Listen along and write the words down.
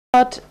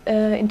About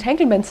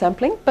entanglement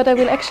sampling, but I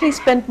will actually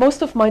spend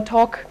most of my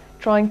talk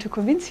trying to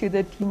convince you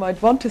that you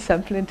might want to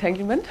sample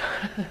entanglement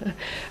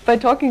by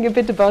talking a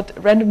bit about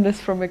randomness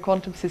from a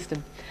quantum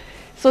system.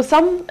 So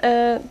some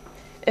of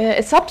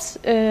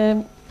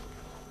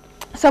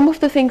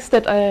the things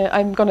that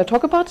I'm going to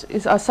talk about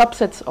are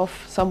subsets of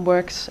some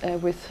works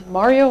with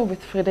Mario,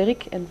 with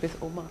Frédéric, and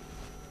with Omar.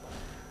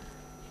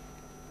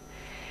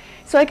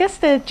 So I guess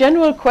the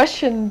general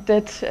question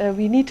that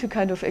we need to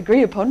kind of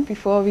agree upon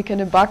before we can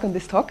embark on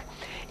this talk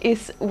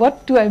is,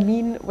 what do I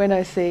mean when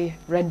I say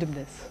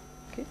randomness?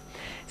 Okay.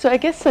 So I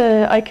guess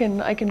I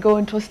can go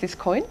and toss this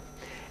coin,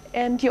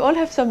 and you all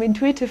have some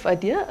intuitive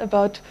idea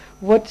about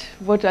what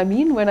I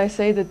mean when I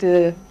say that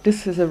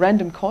this is a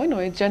random coin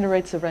or it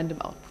generates a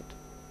random output.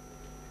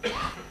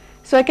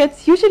 So I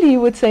guess usually you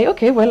would say,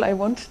 okay, well, I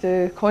want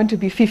the coin to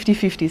be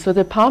 50-50, so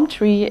the palm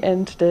tree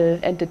and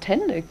the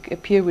 10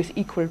 appear with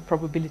equal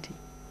probability.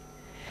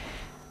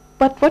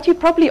 But what you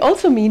probably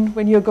also mean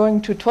when you're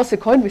going to toss a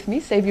coin with me,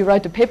 say we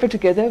write a paper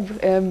together,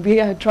 we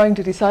are trying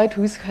to decide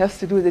who has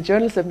to do the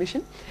journal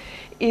submission,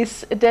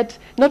 is that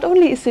not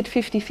only is it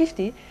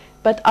 50-50,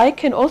 but I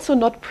can also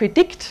not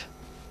predict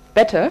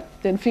better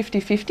than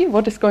 50-50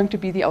 what is going to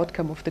be the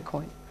outcome of the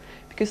coin.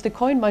 Because the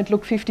coin might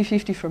look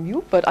 50-50 from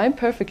you, but I'm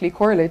perfectly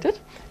correlated,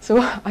 so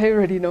I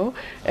already know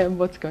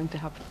what's going to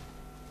happen.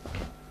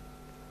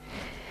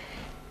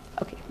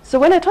 Okay, so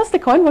when I toss the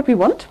coin, what we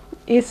want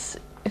is,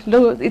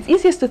 it's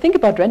easiest to think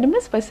about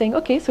randomness by saying,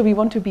 okay, so we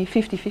want to be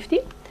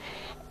 50-50,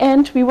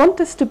 and we want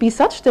this to be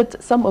such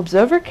that some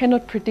observer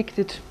cannot predict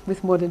it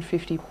with more than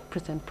 50%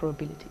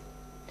 probability.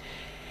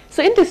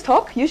 So in this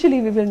talk,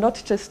 usually we will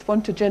not just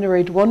want to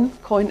generate one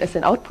coin as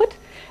an output,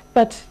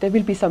 but there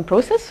will be some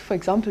process, for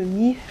example,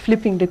 me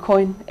flipping the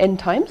coin n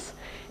times,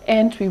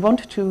 and we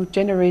want to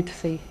generate,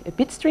 say, a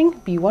bit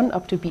string, b1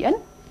 up to bn,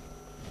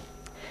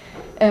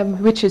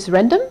 which is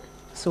random.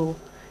 So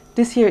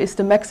this here is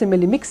the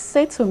maximally mixed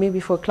state, so maybe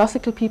for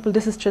classical people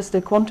this is just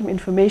a quantum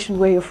information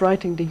way of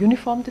writing the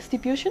uniform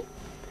distribution.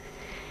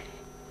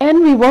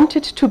 And we want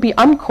it to be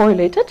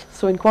uncorrelated,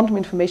 so in quantum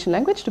information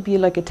language, to be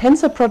like a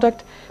tensor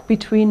product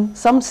between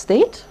some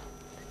state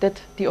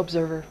that the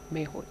observer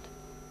may hold.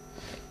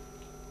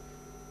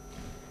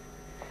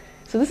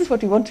 So this is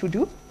what we want to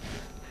do.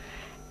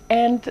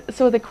 And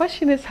so the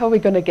question is how we're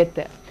going to get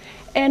there.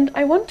 And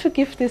I want to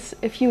give this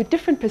a few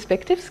different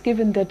perspectives,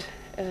 given that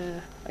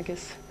I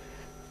guess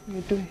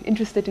you're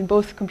interested in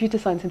both computer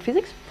science and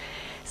physics.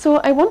 So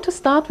I want to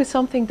start with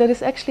something that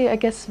is actually, I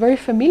guess, very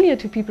familiar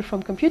to people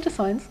from computer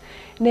science,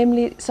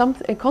 namely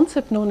a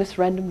concept known as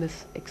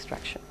randomness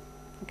extraction.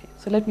 Okay,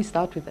 so let me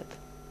start with that.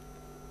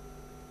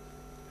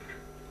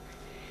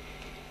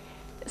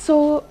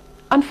 So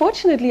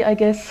unfortunately, I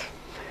guess,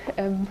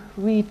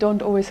 we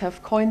don't always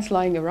have coins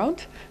lying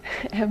around.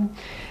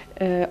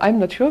 I'm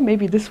not sure,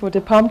 maybe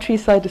the palm tree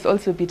side is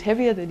also a bit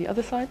heavier than the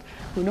other side,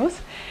 who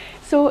knows.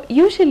 So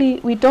usually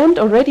we don't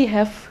already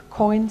have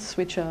coins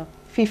which are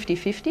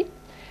 50-50,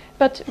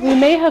 but we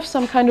may have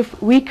some kind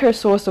of weaker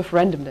source of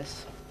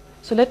randomness.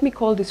 So let me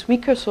call this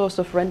weaker source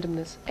of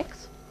randomness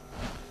x.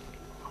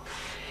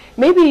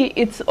 Maybe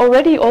it's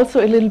already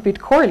also a little bit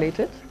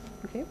correlated.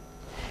 Okay?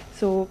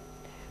 So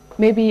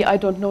maybe I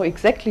don't know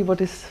exactly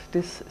what is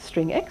this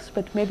string x,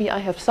 but maybe I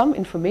have some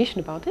information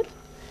about it.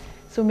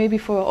 So maybe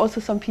for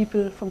also some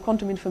people from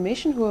quantum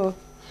information who are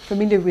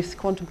familiar with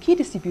quantum key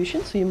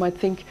distribution, so you might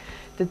think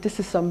that this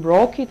is some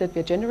raw key that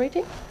we're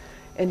generating,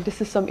 and this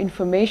is some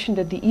information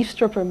that the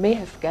eavesdropper may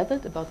have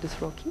gathered about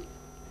this raw key.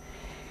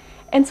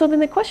 And so then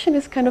the question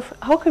is kind of,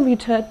 how can we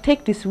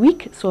take this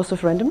weak source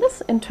of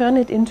randomness and turn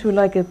it into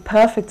like a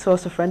perfect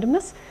source of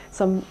randomness,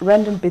 some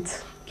random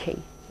bits k.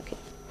 Okay.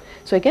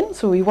 So again,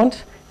 so we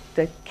want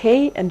the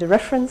k and the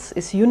reference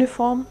is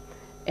uniform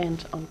and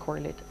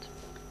uncorrelated.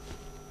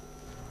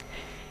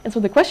 And so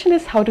the question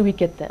is, how do we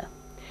get there?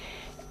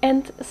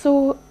 And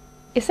so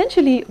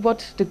essentially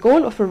what the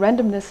goal of a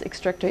randomness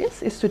extractor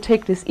is to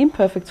take this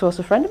imperfect source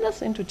of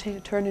randomness and to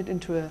turn it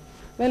into a,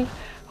 well,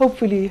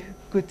 hopefully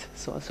good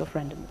source of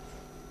randomness.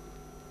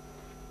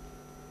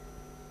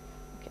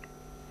 Okay.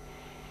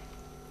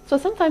 So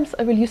sometimes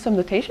I will use some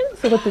notation.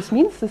 So what this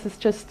means, this is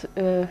just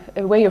a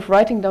way of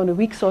writing down a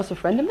weak source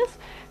of randomness.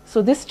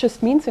 So this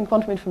just means in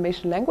quantum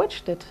information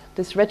language that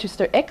this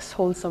register x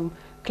holds some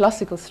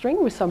classical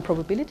string with some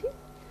probability.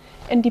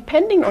 And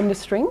depending on the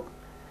string,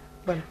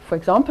 well, for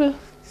example,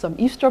 some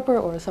eavesdropper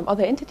or some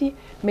other entity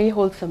may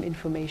hold some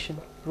information,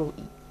 rho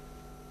e.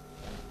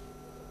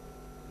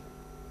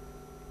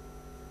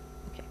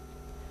 Okay.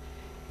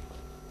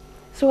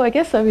 So I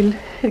guess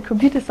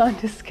computer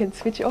scientists can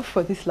switch off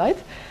for this slide.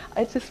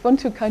 I just want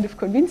to kind of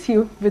convince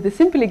you with a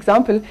simple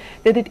example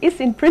that it is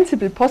in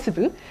principle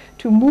possible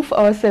to move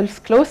ourselves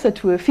closer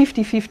to a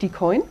 50-50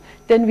 coin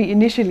than we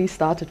initially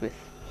started with.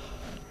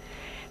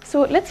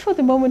 So let's for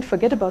the moment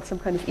forget about some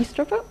kind of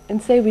eavesdropper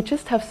and say we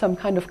just have some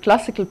kind of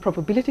classical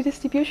probability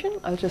distribution.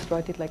 I'll just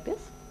write it like this,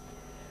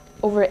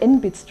 over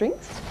n-bit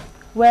strings,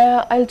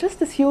 where I'll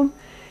just assume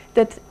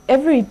that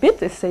every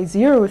bit is, say,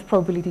 0 with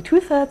probability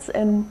 2/3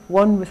 and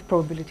 1 with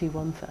probability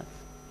 1/3.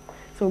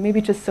 So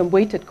maybe just some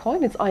weighted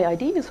coin, it's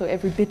IID, so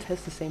every bit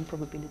has the same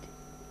probability.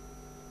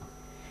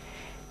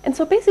 And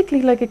so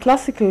basically like a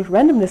classical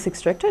randomness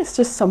extractor, it's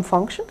just some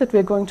function that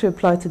we're going to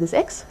apply to this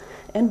x,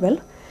 and well,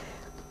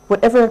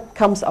 whatever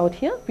comes out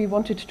here, we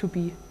want it to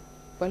be,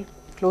 well,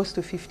 close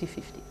to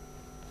 50-50.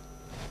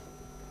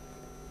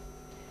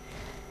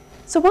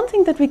 So one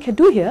thing that we can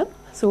do here,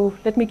 so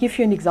let me give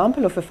you an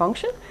example of a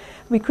function.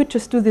 We could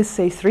just do this,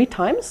 say, 3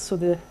 times. So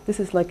this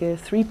is like a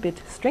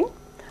 3-bit string.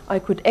 I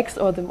could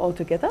XOR them all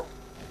together.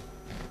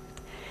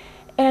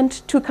 And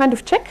to kind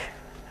of check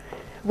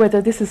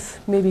whether this is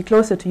maybe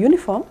closer to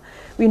uniform,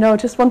 we now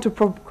just want to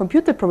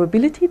compute the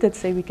probability that,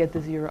 say, we get the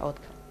 0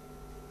 outcome.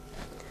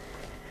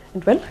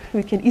 And well,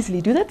 we can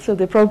easily do that. So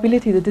the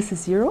probability that this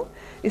is 0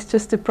 is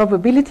just the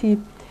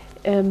probability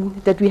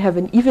that we have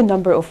an even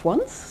number of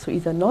ones, so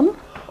either none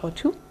or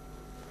 2.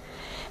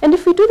 And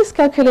if we do this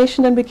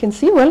calculation, then we can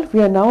see, well,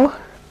 we are now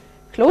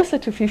closer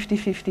to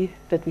 50-50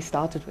 that we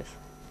started with.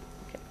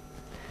 Okay.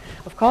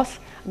 Of course,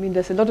 I mean,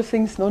 there's a lot of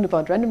things known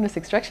about randomness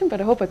extraction,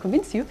 but I hope I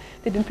convinced you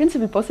that in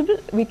principle possible,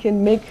 we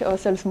can make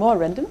ourselves more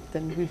random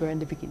than we were in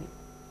the beginning.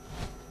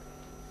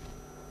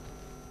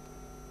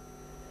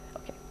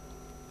 Okay.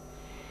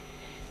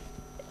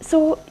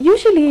 So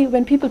usually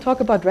when people talk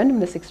about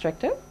randomness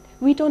extractor,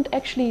 we don't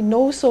actually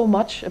know so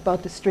much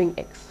about the string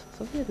x.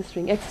 So here the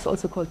string x is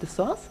also called the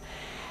source.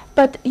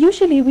 But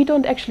usually we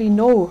don't actually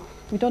know,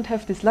 we don't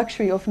have this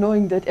luxury of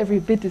knowing that every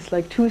bit is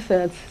like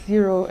 2/3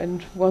 0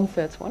 and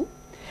 1/3 1.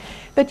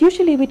 But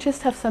usually we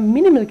just have some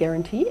minimal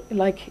guarantee,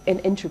 like an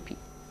entropy.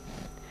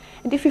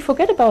 And if we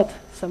forget about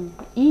some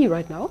E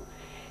right now,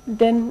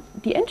 then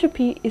the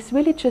entropy is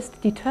really just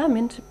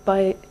determined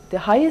by the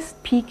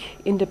highest peak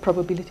in the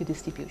probability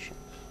distribution.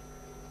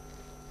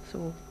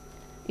 So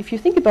if you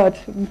think about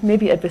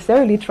maybe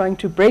adversarially trying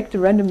to break the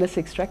randomness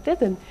extractor,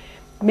 then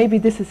maybe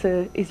this is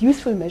a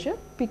useful measure,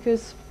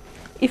 because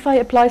if I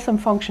apply some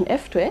function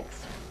f to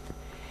x,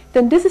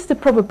 then this is the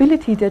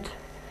probability that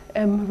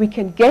we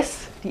can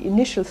guess the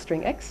initial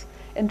string x,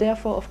 and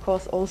therefore, of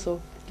course, also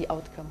the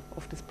outcome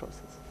of this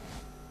process.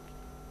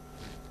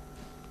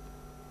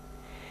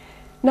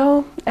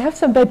 Now, I have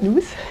some bad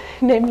news,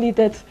 namely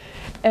that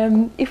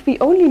if we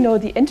only know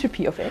the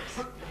entropy of x,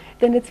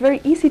 then it's very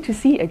easy to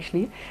see,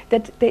 actually,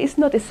 that there is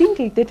not a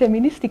single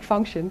deterministic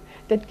function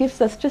that gives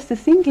us just a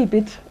single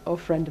bit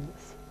of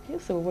randomness. Okay,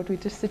 so what we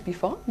just did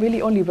before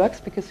really only works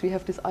because we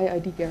have this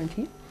IID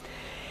guarantee.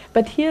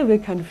 But here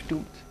we're kind of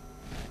doomed.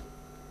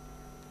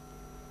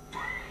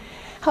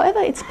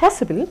 However, it's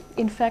possible,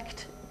 in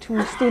fact,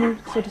 to still,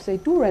 so to say,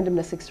 do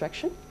randomness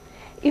extraction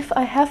if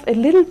I have a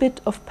little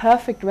bit of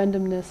perfect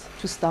randomness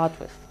to start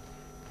with.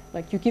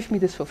 Like you give me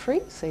this for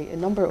free, say a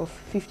number of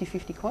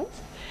 50-50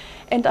 coins,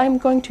 and I'm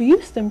going to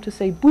use them to,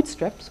 say,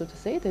 bootstrap, so to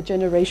say, the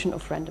generation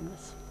of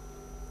randomness.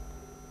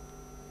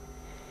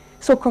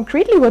 So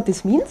concretely what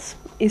this means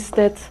is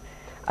that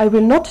I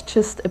will not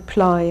just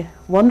apply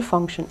one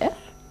function f,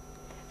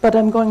 but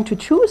I'm going to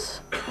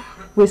choose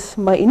with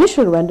my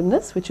initial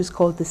randomness, which is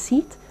called the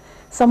seed,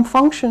 some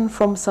function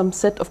from some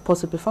set of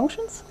possible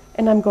functions,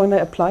 and I'm going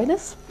to apply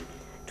this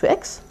to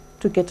x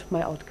to get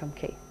my outcome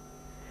k.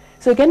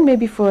 So again,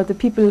 maybe for the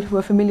people who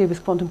are familiar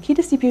with quantum key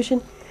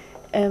distribution,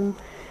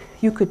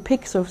 you could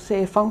pick, so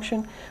say, a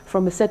function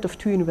from a set of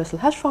 2 universal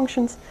hash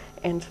functions,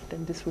 and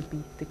then this would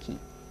be the key.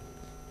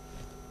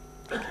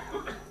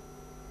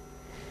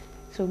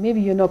 So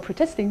maybe you're now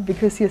protesting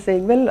because you're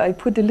saying, well, I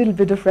put a little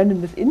bit of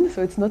randomness in,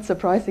 so it's not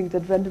surprising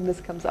that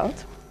randomness comes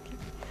out.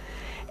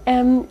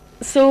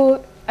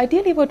 So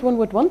ideally what one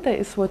would want there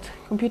is what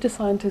computer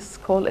scientists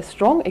call a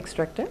strong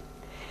extractor,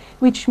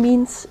 which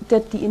means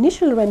that the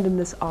initial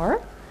randomness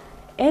R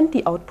and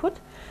the output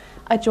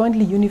are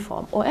jointly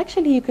uniform. Or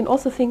actually you can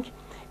also think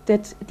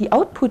that the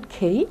output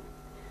k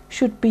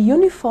should be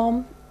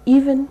uniform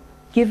even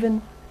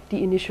given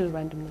the initial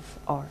randomness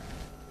R.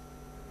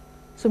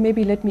 So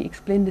maybe let me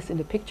explain this in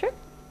a picture.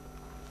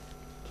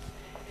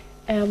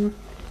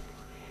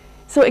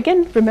 So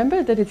again,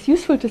 remember that it's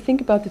useful to think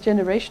about the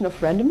generation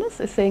of randomness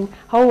as saying,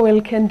 how well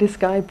can this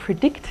guy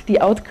predict the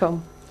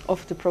outcome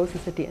of the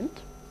process at the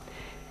end?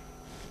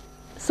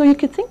 So you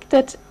could think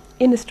that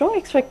in a strong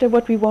extractor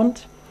what we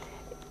want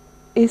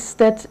is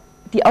that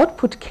the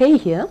output k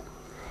here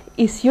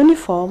is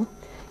uniform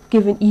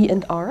given E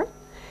and R.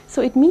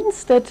 So it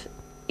means that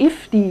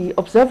if the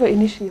observer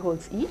initially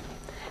holds E,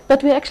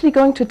 but we're actually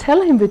going to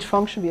tell him which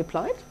function we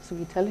applied, so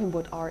we tell him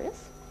what R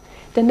is,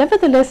 then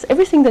nevertheless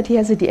everything that he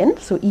has at the end,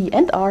 so E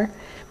and R,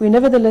 we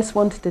nevertheless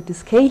want that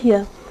this k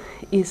here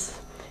is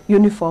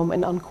uniform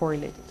and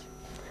uncorrelated,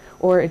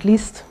 or at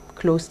least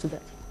close to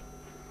that.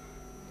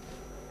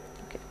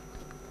 Okay.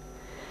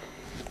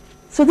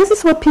 So this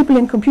is what people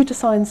in computer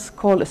science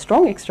call a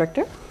strong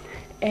extractor,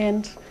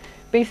 and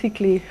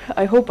basically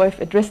I hope I've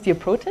addressed your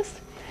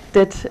protest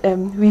that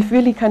we've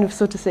really kind of,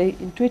 so to say,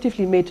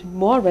 intuitively made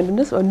more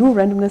randomness or new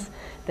randomness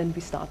than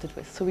we started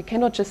with. So we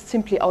cannot just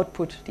simply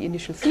output the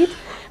initial seed,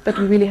 but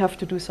we really have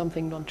to do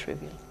something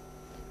non-trivial.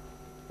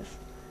 Yes?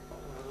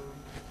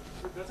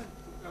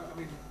 I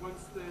mean,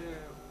 once the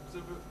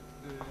observer,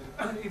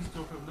 the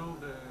eavesdropper know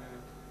the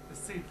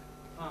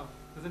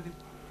Doesn't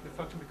the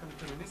function become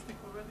deterministic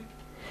already?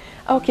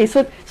 Okay,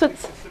 so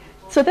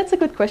that's a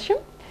good question.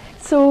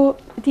 So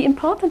the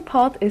important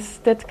part is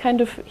that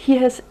kind of he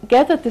has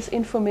gathered this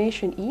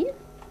information E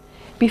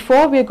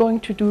before we're going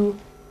to do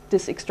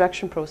this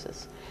extraction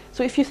process.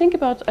 So if you think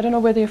about, I don't know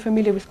whether you're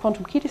familiar with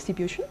quantum key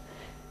distribution.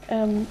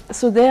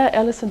 So there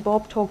Alice and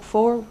Bob talk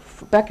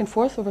back and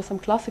forth over some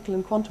classical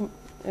and quantum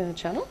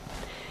channel.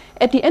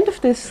 At the end of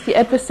this, the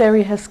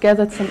adversary has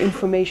gathered some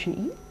information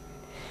E.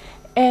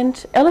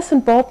 And Alice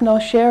and Bob now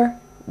share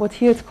what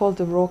here is called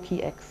the raw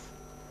key X.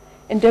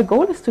 And their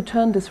goal is to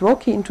turn this raw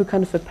key into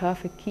kind of a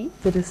perfect key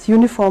that is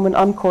uniform and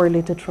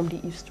uncorrelated from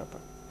the eavesdropper.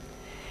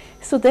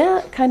 So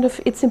there kind of,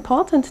 it's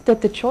important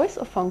that the choice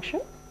of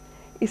function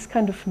is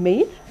kind of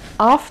made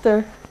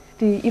after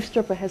the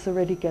eavesdropper has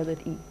already gathered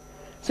E.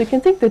 So you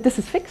can think that this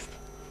is fixed.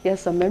 He has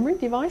some memory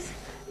device.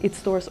 It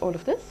stores all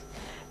of this.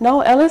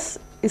 Now Alice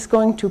is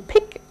going to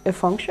pick a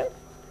function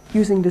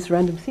using this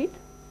random seed.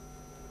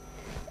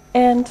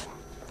 And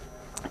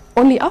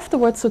only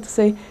afterwards, so to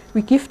say,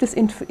 we give this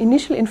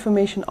initial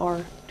information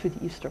R to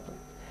the eavesdropper.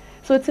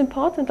 So it's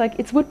important, like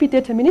it would be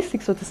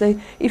deterministic, so to say,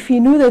 if he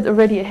knew that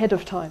already ahead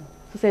of time.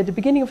 So say at the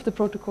beginning of the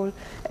protocol,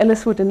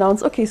 Alice would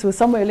announce, okay, so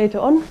somewhere later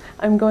on,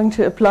 I'm going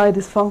to apply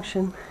this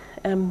function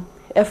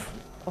f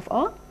of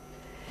R.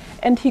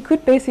 And he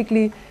could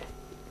basically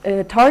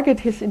target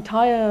his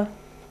entire,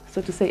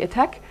 so to say,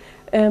 attack,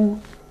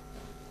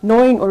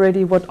 knowing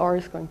already what R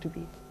is going to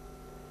be.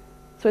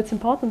 So it's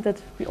important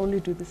that we only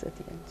do this at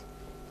the end.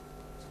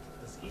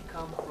 Does E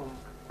come from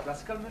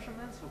classical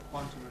measurements or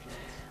quantum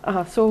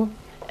measurements? So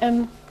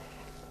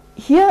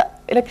here,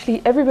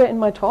 actually, everywhere in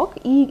my talk,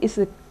 E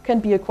can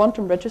be a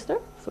quantum register.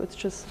 So it's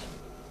just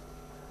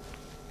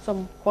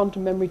some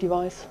quantum memory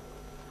device,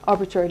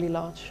 arbitrarily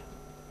large.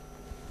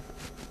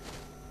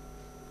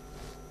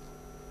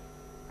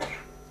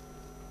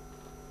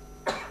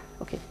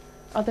 Okay.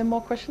 Are there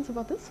more questions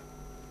about this?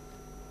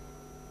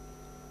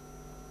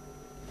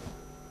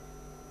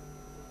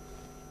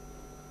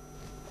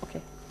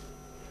 Okay.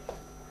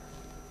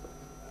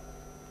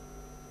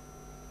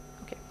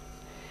 Okay.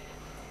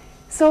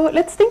 So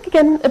let's think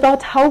again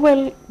about how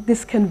well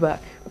this can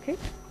work. Okay.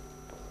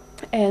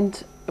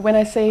 And when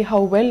I say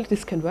how well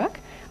this can work,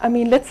 I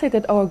mean, let's say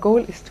that our goal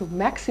is to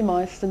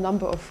maximize the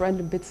number of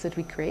random bits that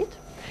we create.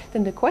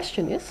 Then the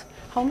question is,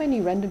 how many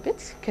random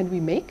bits can we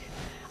make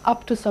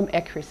up to some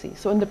accuracy?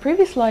 So in the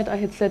previous slide, I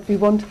had said we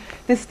want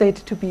this state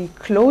to be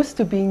close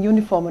to being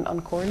uniform and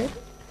uncorrelated.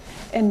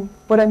 And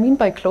what I mean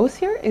by close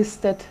here is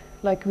that,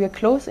 like, we are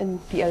close in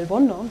the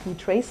L1 norm, the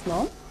trace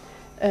norm,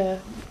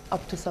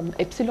 up to some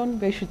epsilon.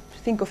 We should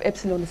think of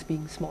epsilon as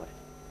being small.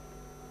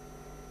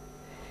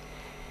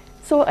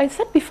 So I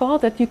said before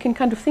that you can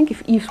kind of think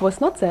if E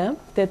was not there,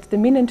 that the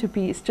min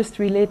entropy is just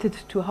related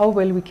to how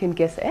well we can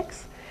guess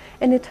X.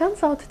 And it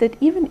turns out that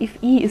even if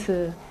E is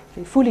a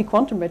fully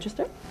quantum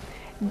register,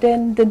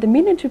 then the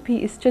min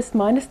entropy is just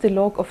minus the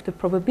log of the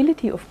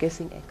probability of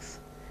guessing X.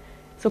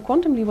 So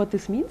quantumly what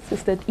this means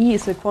is that E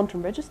is a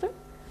quantum register.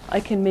 I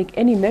can make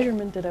any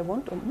measurement that I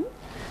want on E,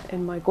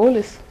 and my goal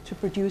is to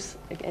produce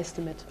an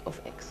estimate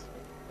of X.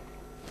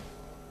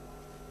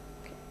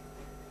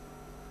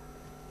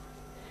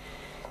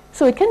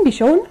 So it can be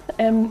shown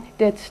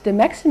that the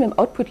maximum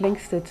output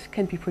length that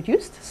can be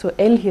produced, so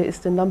L here is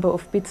the number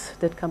of bits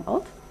that come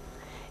out,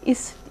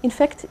 is in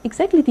fact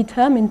exactly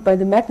determined by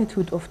the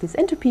magnitude of this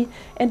entropy,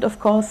 and of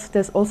course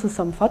there's also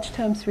some fudge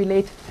terms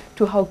related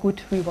to how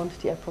good we want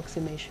the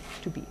approximation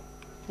to be.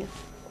 Yes?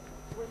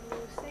 When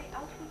you say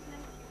output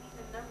length, you mean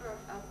the number of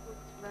output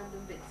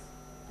random bits?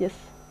 Yes.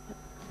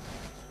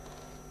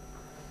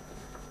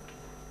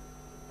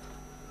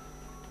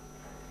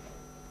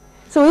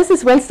 So this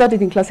is well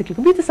studied in classical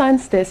computer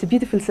science. There's a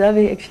beautiful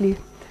survey actually,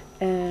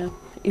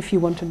 if you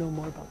want to know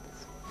more about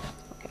this.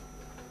 Okay.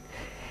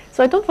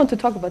 So I don't want to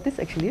talk about this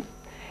actually,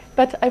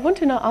 but I want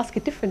to now ask a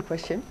different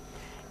question,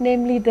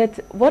 namely that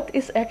what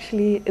is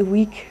actually a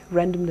weak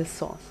randomness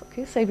source?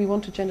 Okay, say we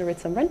want to generate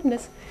some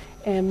randomness,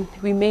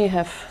 we may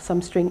have some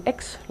string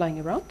x lying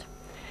around.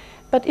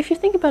 But if you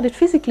think about it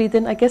physically,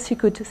 then I guess you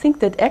could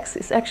think that x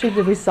is actually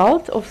the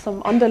result of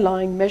some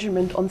underlying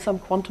measurement on some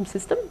quantum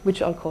system,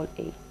 which I'll call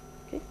A.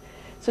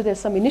 So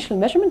there's some initial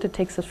measurement that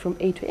takes us from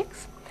A to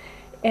X.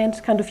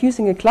 And kind of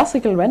using a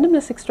classical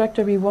randomness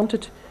extractor, we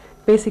wanted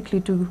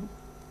basically to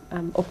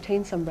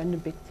obtain some random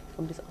bit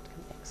from this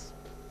outcome X.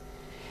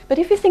 But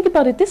if you think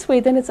about it this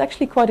way, then it's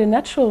actually quite a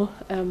natural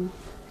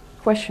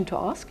question to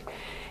ask,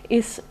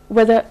 is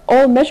whether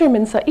all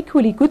measurements are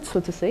equally good, so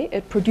to say,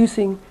 at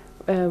producing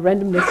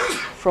randomness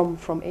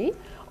from A.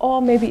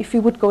 Or maybe if you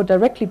would go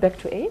directly back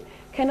to A,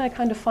 can I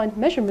kind of find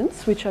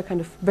measurements which are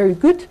kind of very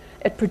good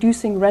at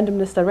producing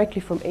randomness directly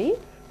from A,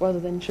 rather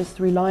than just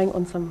relying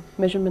on some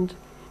measurement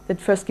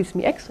that first gives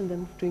me X and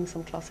then doing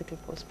some classical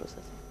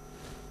post-processing.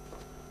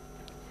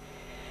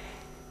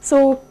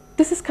 So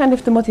this is kind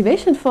of the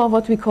motivation for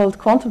what we call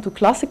quantum to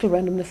classical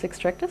randomness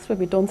extractors, where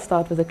we don't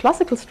start with a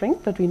classical string,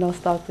 but we now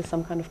start with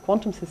some kind of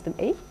quantum system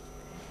A,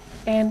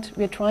 and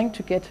we're trying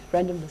to get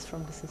randomness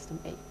from the system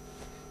A.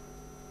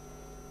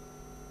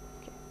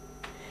 Okay.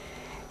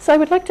 So I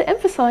would like to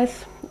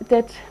emphasize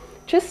that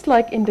just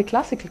like in the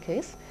classical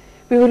case,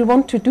 we will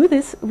want to do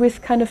this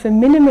with kind of a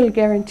minimal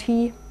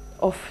guarantee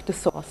of the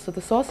source. So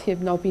the source here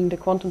now being the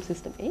quantum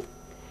system A.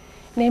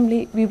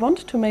 Namely, we want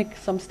to make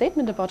some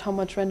statement about how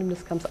much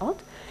randomness comes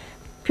out.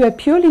 We are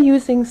purely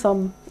using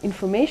some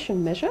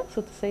information measure,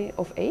 so to say,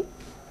 of A,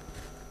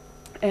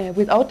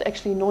 without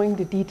actually knowing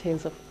the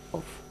details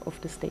of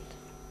the state.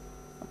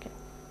 Okay.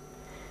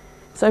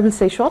 So I will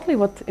say shortly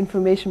what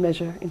information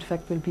measure, in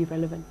fact, will be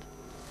relevant.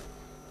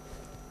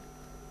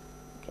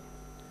 Okay.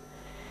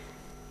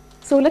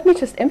 So let me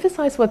just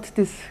emphasize what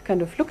this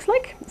kind of looks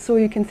like. So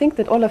you can think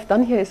that all I've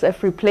done here is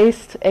I've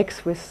replaced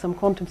X with some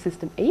quantum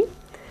system A.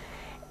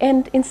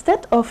 And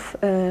instead of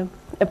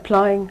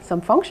applying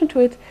some function to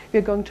it,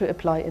 we're going to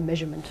apply a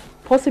measurement,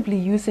 possibly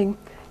using,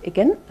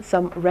 again,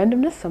 some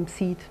randomness, some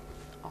seed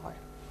R.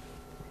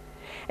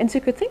 And so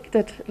you could think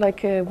that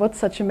like what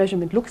such a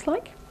measurement looks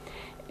like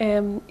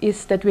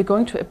is that we're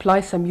going to apply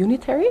some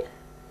unitary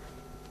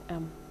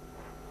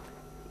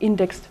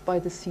indexed by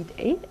the seed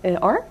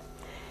R.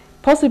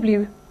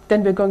 Possibly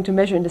then we're going to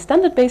measure in the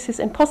standard basis,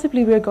 and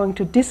possibly we're going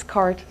to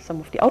discard some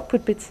of the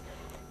output bits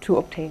to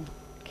obtain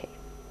K.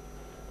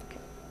 Okay.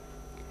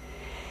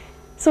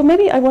 So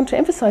maybe I want to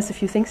emphasize a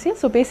few things here.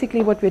 So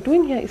basically what we're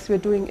doing here is we're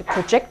doing a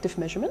projective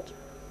measurement,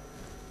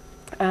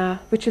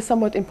 which is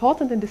somewhat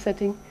important in the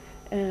setting,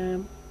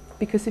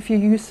 because if you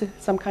use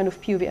some kind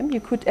of POVM, you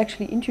could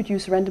actually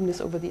introduce randomness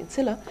over the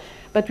ancilla,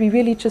 but we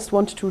really just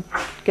want to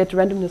get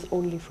randomness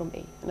only from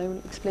A. And I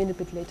will explain a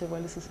bit later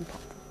why this is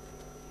important.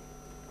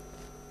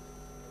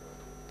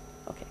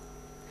 Okay.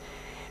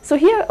 So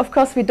here, of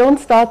course, we don't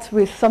start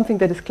with something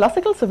that is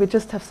classical, so we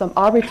just have some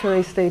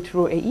arbitrary state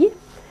rho AE,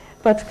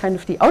 but kind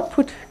of the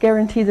output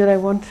guarantee that I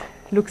want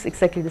looks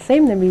exactly the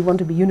same, namely we want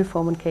to be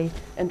uniform on K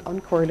and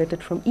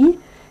uncorrelated from E,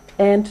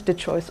 and the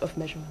choice of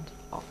measurement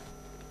R.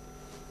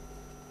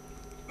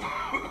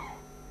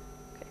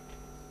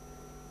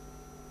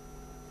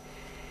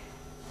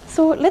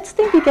 So let's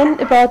think again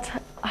about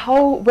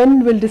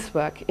when will this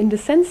work? In the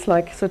sense,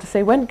 like, so to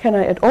say, when can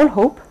I at all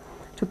hope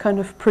to kind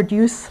of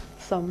produce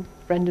some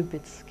random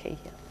bits K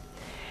here?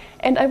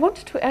 And I want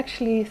to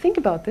actually think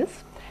about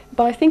this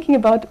by thinking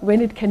about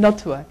when it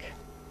cannot work.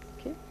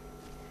 Okay?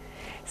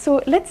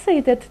 So let's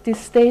say that this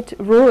state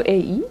rho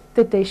AE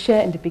that they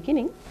share in the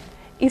beginning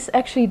is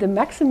actually the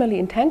maximally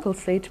entangled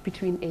state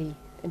between A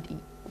and E.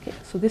 Okay?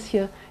 So this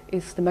here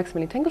is the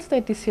maximally entangled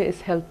state, this here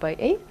is held by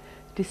A,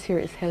 this here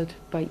is held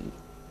by E.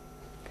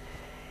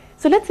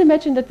 So let's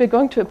imagine that we're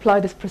going to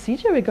apply this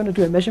procedure. We're going to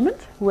do a measurement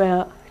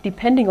where,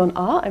 depending on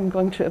R, I'm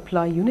going to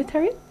apply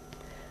unitary.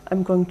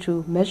 I'm going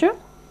to measure.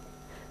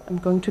 I'm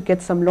going to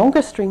get some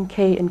longer string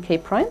K and K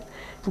prime.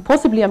 And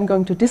possibly I'm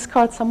going to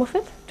discard some of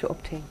it to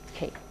obtain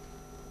K.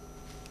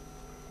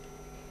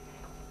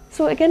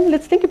 So again,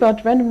 let's think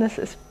about randomness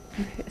as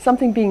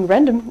something being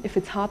random if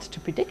it's hard to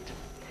predict.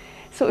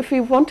 So if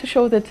we want to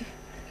show that,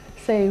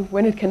 say,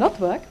 when it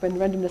cannot work, when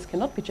randomness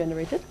cannot be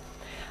generated,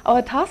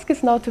 our task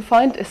is now to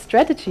find a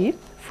strategy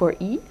for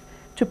E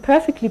to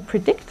perfectly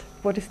predict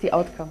what is the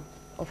outcome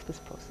of this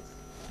process.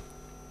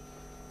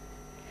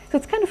 So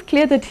it's kind of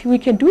clear that we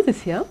can do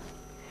this here.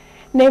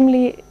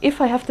 Namely, if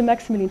I have the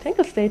maximally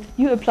entangled state,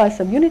 you apply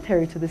some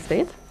unitary to the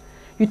state.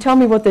 You tell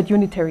me what that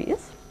unitary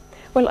is.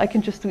 Well, I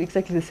can just do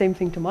exactly the same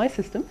thing to my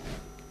system.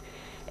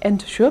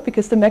 And sure,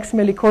 because the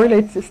maximally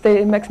correlated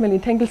state, maximally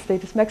entangled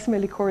state is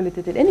maximally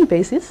correlated at any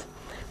basis,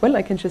 well,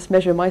 I can just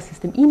measure my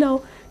system E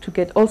now to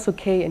get also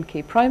K and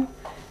K prime.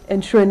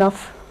 And sure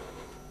enough,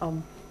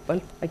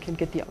 well, I can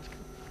get the outcome.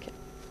 Okay.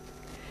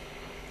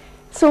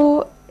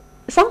 So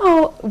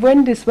somehow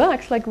when this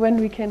works, like when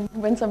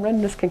some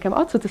randomness can come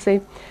out, so to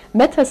say,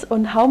 matters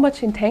on how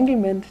much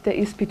entanglement there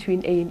is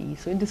between A and E.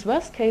 So in this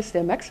worst case,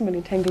 they're maximally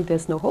entangled,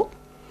 there's no hope.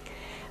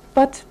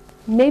 But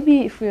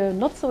maybe if we're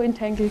not so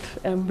entangled,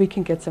 we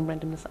can get some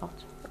randomness out.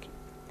 Okay.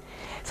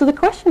 So the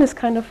question is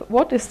kind of,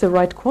 what is the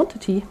right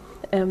quantity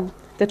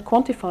that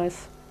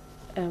quantifies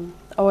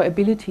our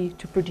ability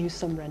to produce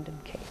some random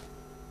K?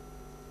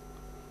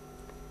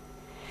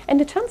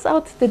 And it turns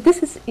out that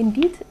this is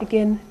indeed,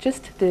 again,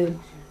 just the...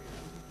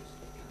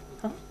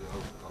 Huh?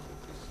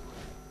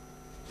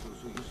 So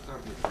you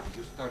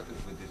started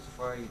with this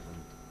phi, and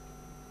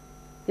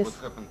Yes. what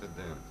happened at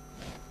the end?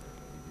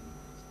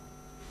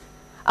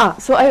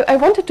 So I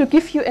wanted to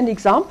give you an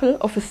example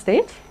of a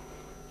state.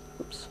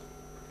 Oops.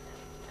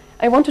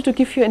 I wanted to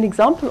give you an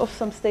example of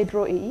some state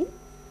rho AE,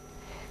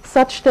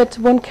 such that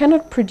one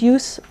cannot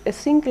produce a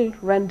single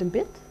random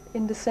bit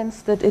in the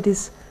sense that it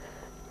is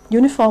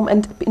uniform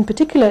and in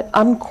particular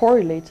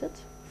uncorrelated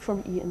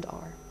from E and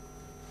R.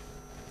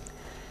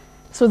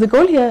 So the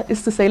goal here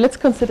is to say, let's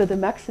consider the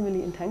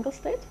maximally entangled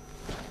state.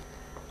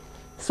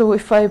 So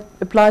if I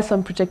apply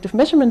some projective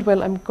measurement,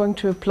 well, I'm going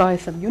to apply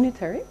some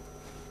unitary.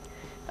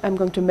 I'm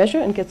going to measure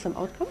and get some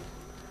outcome.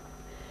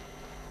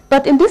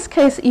 But in this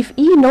case, if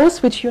E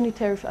knows which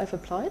unitary I've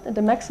applied, and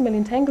the maximally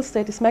entangled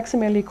state is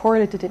maximally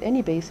correlated at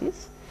any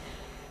basis,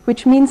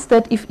 which means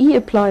that if E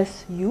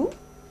applies U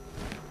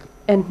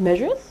and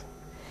measures,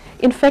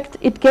 in fact,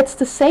 it gets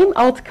the same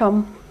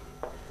outcome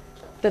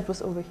that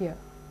was over here.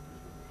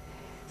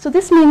 So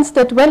this means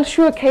that, well,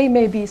 sure, K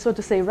may be, so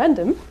to say,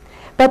 random,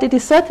 but it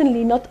is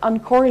certainly not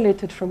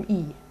uncorrelated from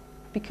E,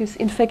 because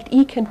in fact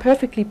E can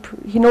perfectly,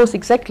 he knows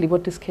exactly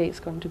what this K is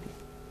going to be.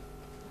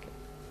 Okay.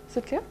 Is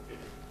that clear?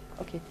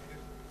 Okay.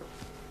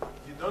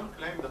 You don't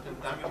claim that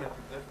entanglement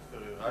is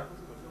necessary, right?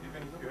 Because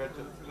even if you had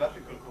just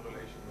classical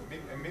correlation,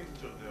 a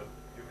mixture there,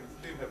 you can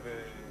still have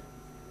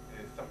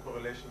some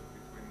correlation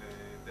between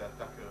the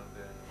attacker and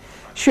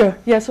the... Sure,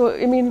 yeah, so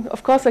I mean,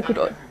 of course I could...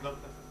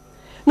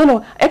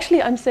 No,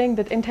 actually I'm saying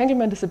that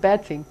entanglement is a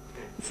bad thing.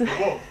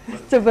 Okay.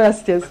 It's the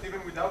worst, yes. But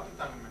even without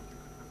entanglement, you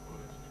could have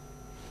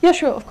correlation. Yeah,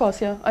 sure, of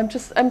course, yeah. I'm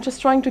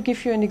just trying to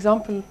give you an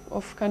example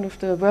of kind of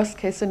the worst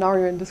case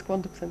scenario in this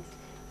quantum sense.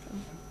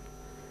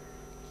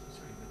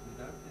 Sorry, but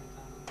without the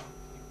entanglement,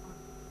 you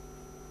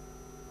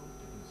could hope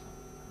to do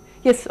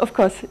something. Yes, of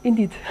course,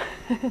 indeed.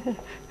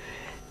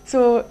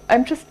 So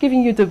I'm just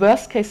giving you the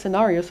worst case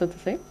scenario, so to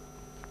say.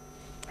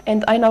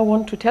 And I now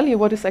want to tell you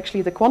what is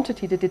actually the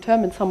quantity that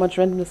determines how much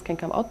randomness can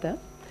come out there.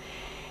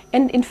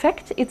 And in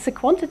fact, it's a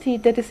quantity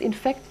that is, in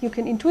fact, you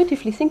can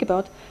intuitively think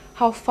about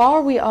how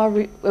far we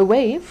are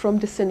away from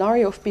the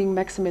scenario of being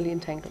maximally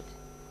entangled.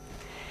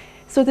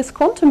 So this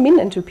quantum min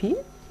entropy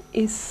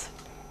is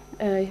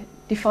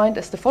defined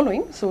as the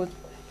following. So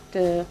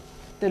the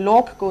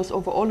log goes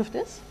over all of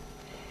this.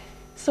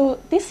 So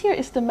this here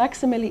is the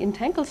maximally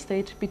entangled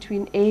state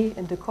between A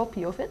and the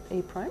copy of it,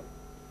 A prime.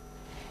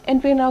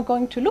 And we're now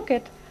going to look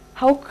at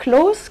how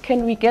close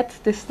can we get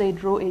this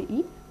state rho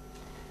AE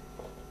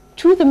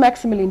to the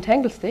maximally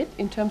entangled state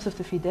in terms of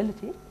the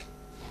fidelity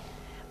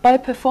by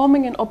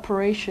performing an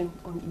operation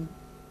on E.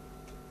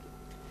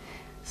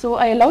 So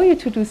I allow you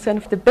to do kind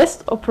of the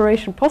best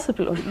operation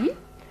possible on E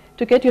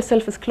to get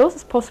yourself as close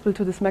as possible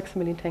to this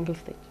maximally entangled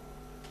state.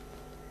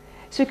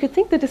 So you could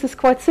think that this is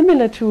quite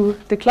similar to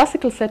the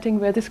classical setting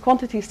where this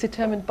quantity is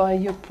determined by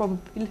your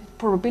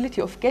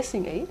probability of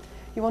guessing A.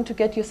 You want to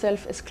get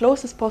yourself as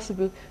close as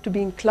possible to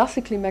being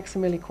classically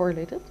maximally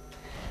correlated.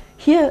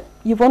 Here,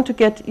 you want to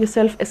get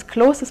yourself as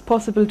close as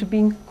possible to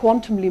being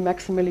quantumly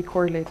maximally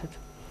correlated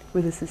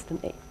with the system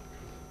A.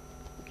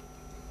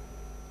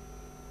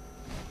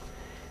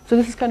 So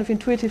this is kind of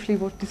intuitively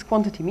what this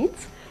quantity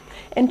means.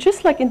 And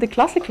just like in the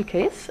classical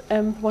case,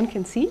 one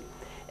can see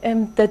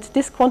that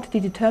this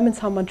quantity determines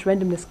how much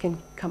randomness can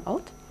come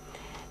out.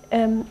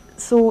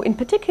 So in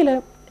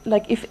particular,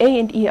 like if A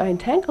and E are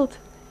entangled,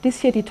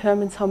 this here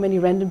determines how many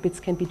random bits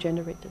can be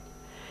generated.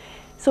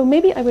 So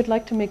maybe I would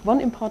like to make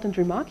one important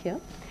remark here,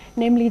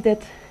 namely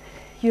that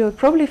you're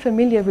probably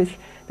familiar with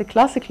the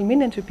classical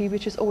min entropy,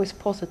 which is always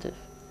positive.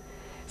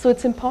 So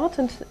it's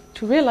important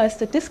to realize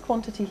that this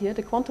quantity here,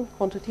 the quantum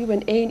quantity,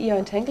 when A and E are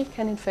entangled,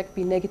 can in fact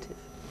be negative.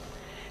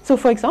 So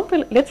for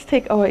example, let's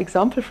take our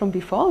example from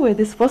before, where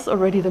this was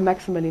already the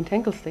maximally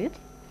entangled state.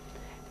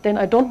 Then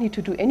I don't need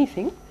to do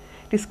anything.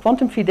 This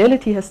quantum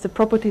fidelity has the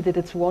property that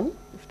it's 1,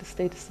 if the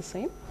state is the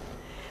same.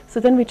 So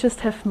then we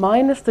just have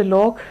minus the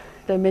log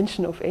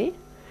dimension of A.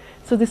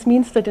 So this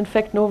means that in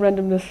fact no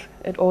randomness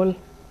at all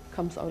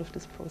comes out of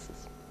this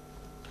process.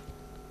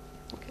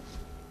 Okay.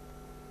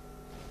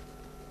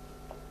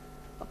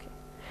 Okay.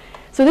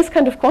 So this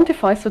kind of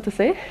quantifies, so to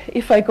say,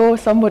 if I go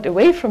somewhat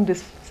away from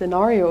this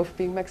scenario of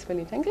being maximally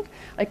entangled,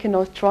 I can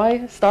now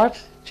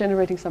start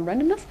generating some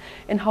randomness,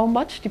 and how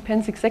much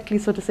depends exactly,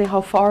 so to say,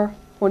 how far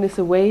one is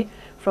away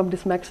from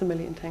this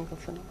maximally entangled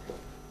scenario.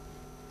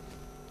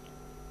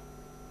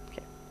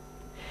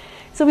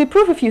 So we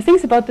prove a few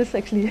things about this.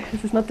 Actually,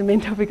 this is not the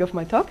main topic of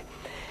my talk.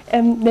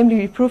 Namely,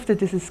 we prove that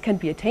this can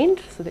be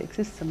attained. So there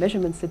exist some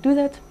measurements that do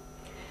that.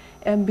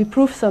 We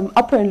prove some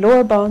upper and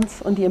lower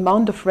bounds on the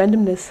amount of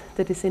randomness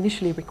that is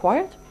initially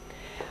required.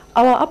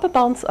 Our upper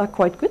bounds are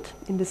quite good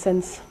in the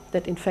sense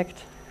that, in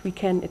fact, we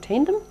can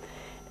attain them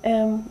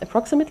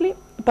approximately.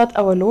 But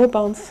our lower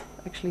bounds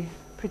are actually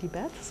pretty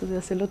bad. So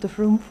there's a lot of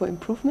room for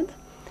improvement.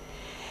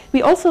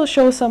 We also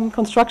show some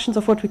constructions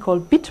of what we call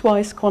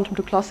bitwise quantum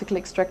to classical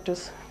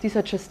extractors. These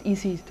are just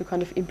easy to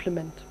kind of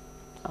implement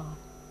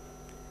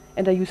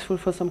and are useful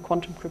for some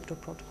quantum crypto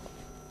protocols.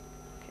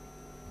 Okay.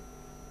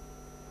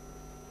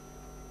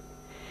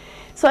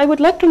 So I would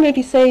like to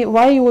maybe say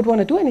why you would want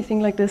to do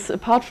anything like this,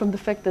 apart from the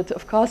fact that,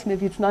 of course,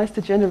 maybe it's nice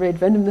to generate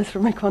randomness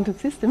from a quantum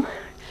system.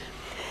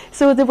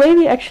 So the way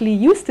we actually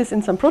use this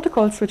in some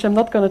protocols, which I'm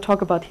not going to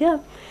talk about here,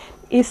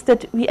 is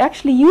that we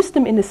actually use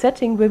them in a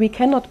setting where we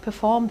cannot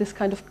perform this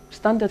kind of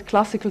standard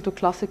classical to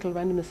classical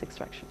randomness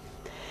extraction.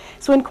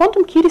 So in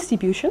quantum key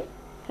distribution,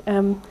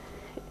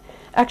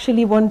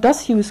 actually one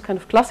does use kind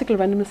of classical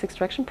randomness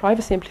extraction,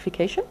 privacy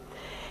amplification,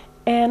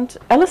 and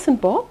Alice and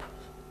Bob,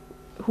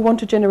 who want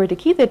to generate a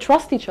key, they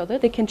trust each other,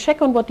 they can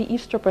check on what the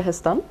eavesdropper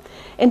has done,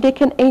 and they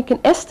can make an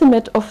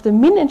estimate of the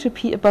min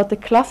entropy about the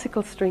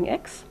classical string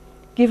X,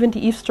 given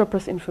the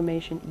eavesdropper's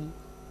information E.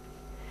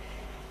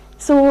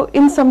 So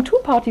in some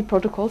two-party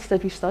protocols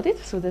that we studied,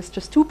 so there's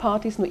just two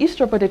parties, no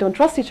eavesdropper, they don't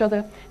trust each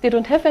other, they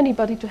don't have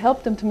anybody to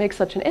help them to make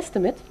such an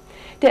estimate.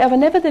 There are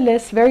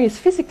nevertheless various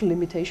physical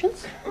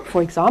limitations.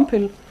 For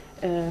example,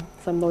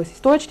 some noisy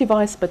storage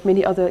device, but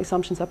many other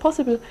assumptions are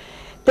possible,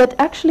 that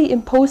actually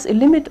impose a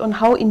limit on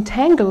how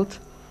entangled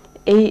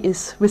A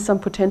is with some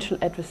potential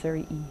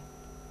adversary E.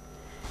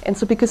 And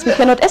so because we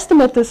cannot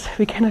estimate this,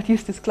 we cannot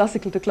use this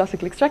classical to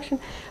classical extraction,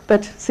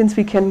 but since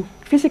we can,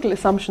 physical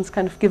assumptions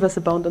kind of give us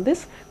a bound on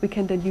this, we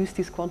can then use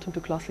these quantum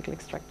to classical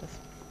extractors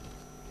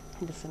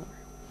in this scenario.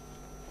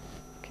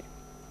 Okay.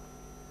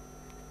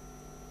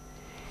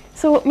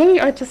 So maybe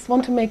I just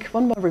want to make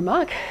one more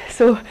remark.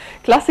 So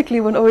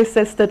classically one always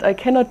says that I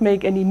cannot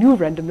make any new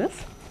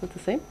randomness, so to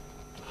say,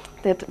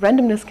 that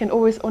randomness can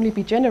always only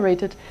be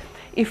generated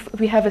if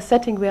we have a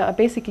setting where I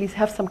basically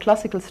have some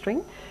classical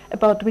string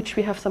about which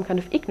we have some kind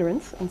of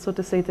ignorance, and so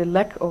to say the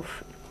lack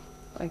of,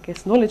 I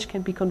guess, knowledge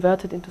can be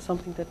converted into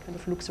something that kind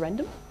of looks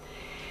random.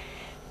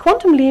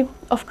 Quantumly,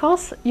 of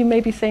course, you may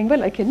be saying,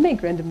 well, I can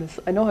make randomness.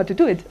 I know how to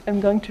do it. I'm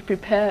going to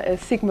prepare a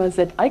sigma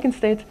z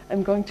eigenstate.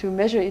 I'm going to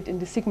measure it in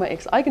the sigma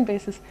x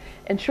eigenbasis.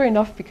 And sure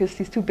enough, because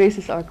these two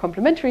bases are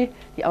complementary,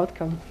 the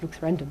outcome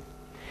looks random.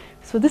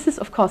 So this is,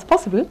 of course,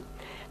 possible.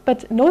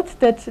 But note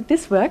that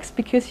this works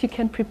because you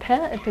can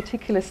prepare a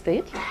particular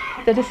state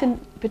that is in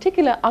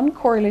particular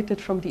uncorrelated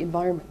from the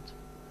environment.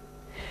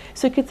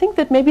 So you could think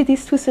that maybe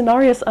these two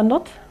scenarios are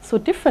not so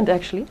different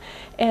actually,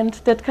 and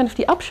that kind of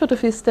the upshot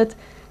of is that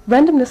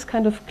randomness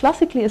kind of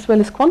classically as well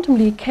as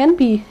quantumly can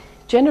be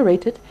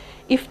generated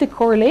if the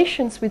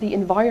correlations with the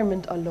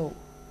environment are low.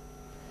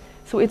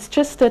 So it's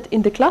just that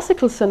in the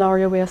classical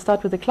scenario where I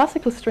start with a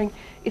classical string,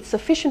 it's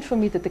sufficient for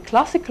me that the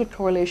classical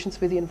correlations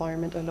with the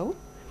environment are low.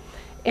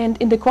 And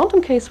in the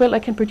quantum case, well, I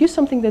can produce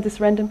something that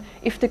is random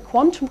if the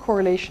quantum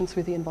correlations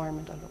with the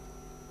environment are low.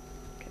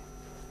 Okay,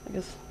 I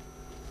guess.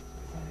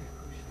 Isn't there a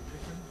crucial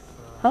difference?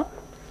 Huh?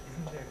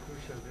 Isn't there a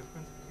crucial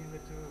difference between the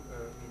two,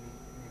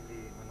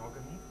 namely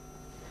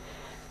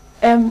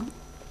monogamy?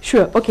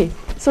 Sure, okay.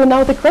 So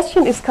now the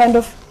question is kind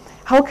of,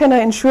 how can I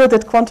ensure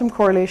that quantum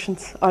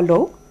correlations are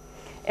low?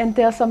 And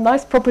there are some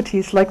nice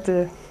properties like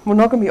the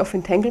monogamy of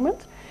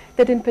entanglement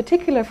that in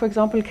particular, for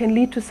example, can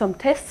lead to some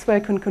tests where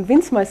I can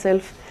convince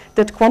myself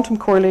that quantum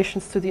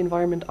correlations to the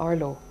environment are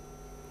low.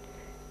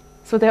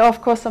 So there are, of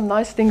course, some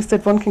nice things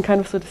that one can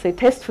kind of, so to say,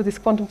 test for these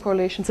quantum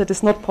correlations that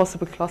is not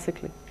possible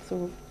classically.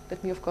 So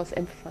let me, of course,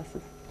 emphasize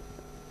this.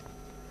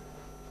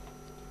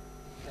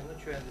 I'm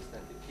not sure I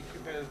understand it. If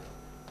you have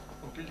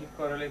completely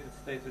correlated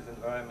state with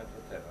environment,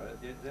 whatever,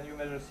 then you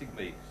measure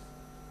sigma x.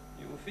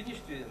 You finish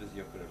with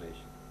your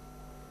correlation.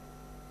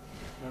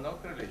 No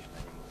correlation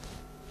anymore.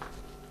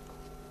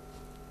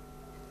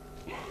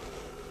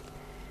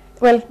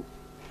 Well,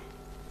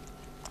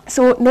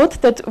 so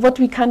note that what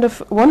we kind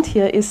of want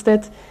here is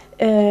that,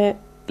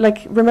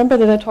 like, remember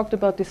that I talked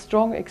about this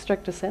strong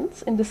extractor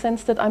sense, in the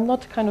sense that I'm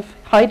not kind of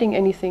hiding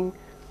anything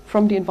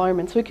from the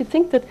environment. So you could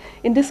think that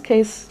in this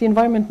case, the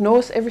environment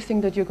knows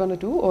everything that you're going to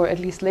do, or at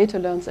least later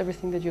learns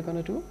everything that you're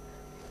going to do.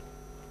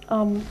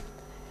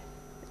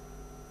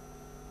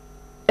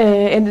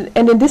 And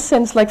in this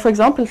sense, like, for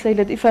example, say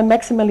that if I'm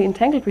maximally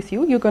entangled with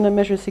you, you're going to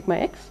measure sigma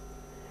x.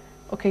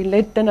 Okay,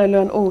 then I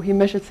learn, oh, he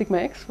measured sigma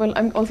x. Well,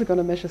 I'm also going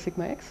to measure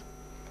sigma x.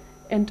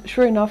 And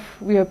sure enough,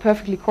 we are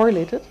perfectly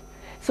correlated.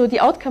 So the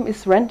outcome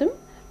is random,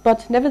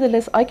 but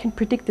nevertheless, I can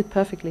predict it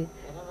perfectly.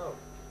 No.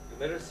 You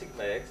measure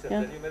sigma x and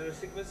then you measure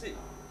sigma z.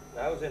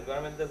 Now the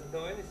environment doesn't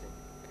know anything.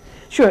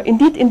 Sure,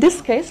 indeed, in this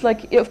case,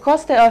 like, of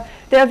course, there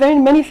are very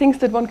many things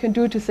that one can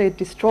do to, say,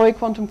 destroy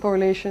quantum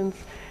correlations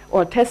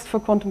or test for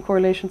quantum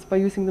correlations by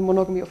using the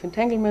monogamy of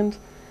entanglement.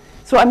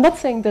 So I'm not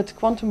saying that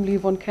quantumly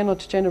one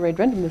cannot generate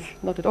randomness,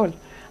 not at all.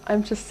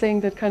 I'm just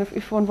saying that kind of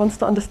if one wants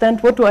to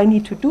understand what do I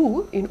need to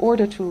do in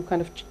order to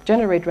kind of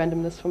generate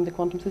randomness from the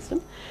quantum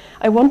system,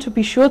 I want to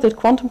be sure that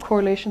quantum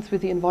correlations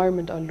with the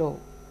environment are low.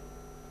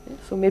 Okay?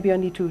 So maybe I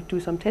need to do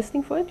some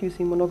testing for it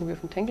using monogamy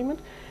of entanglement.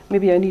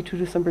 Maybe I need to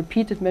do some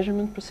repeated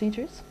measurement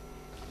procedures.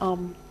 I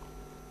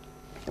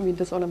mean,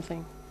 that's all I'm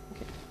saying.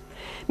 Okay.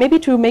 Maybe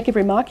to make a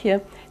remark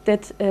here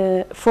that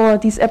for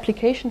these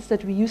applications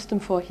that we use them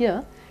for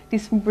here,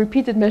 these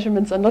repeated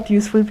measurements are not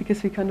useful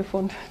because we kind of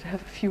want to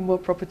have a few more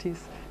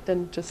properties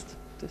than just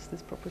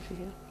this property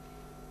here.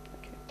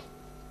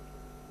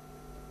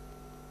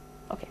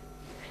 Okay.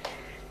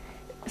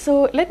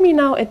 So let me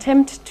now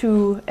attempt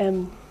to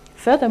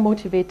further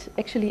motivate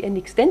actually an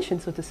extension,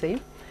 so to say,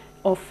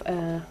 of,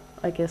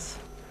 I guess,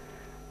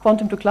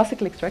 quantum to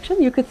classical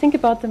extraction. You could think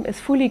about them as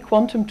fully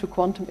quantum to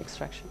quantum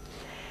extraction.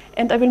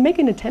 And I will make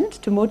an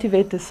attempt to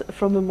motivate this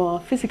from a more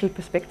physical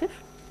perspective,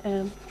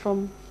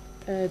 from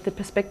the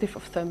perspective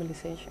of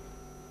thermalization.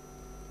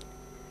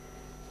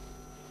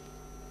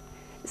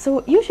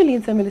 So usually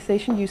in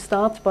thermalization you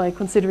start by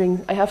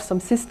considering I have some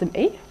system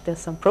A, there's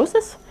some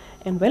process,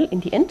 and well, in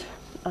the end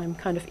I'm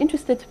kind of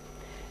interested,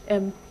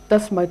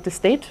 does the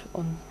state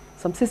on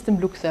some system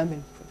look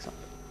thermal, for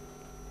example.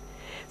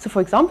 So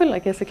for example, I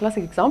guess a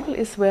classic example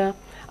is where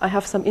I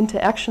have some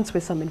interactions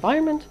with some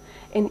environment,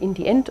 and in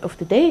the end of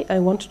the day I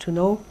want to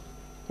know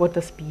what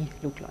does B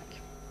look like.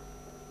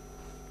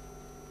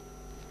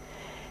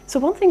 So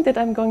one thing that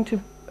I'm going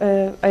to,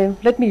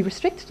 let me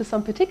restrict to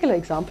some particular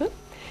example,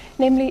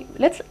 namely,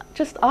 let's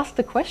just ask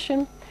the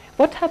question,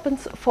 what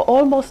happens for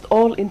almost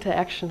all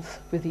interactions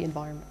with the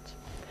environment?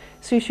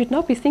 So you should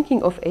not be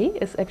thinking of A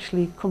as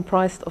actually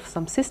comprised of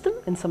some system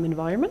and some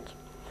environment.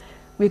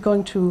 We're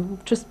going to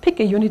just pick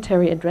a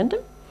unitary at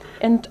random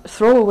and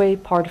throw away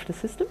part of the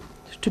system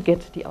to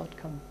get the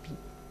outcome B.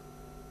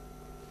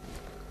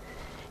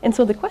 And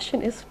so the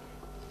question is,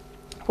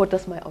 what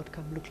does my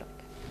outcome look like?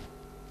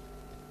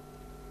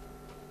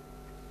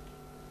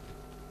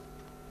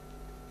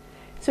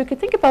 So you can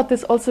think about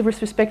this also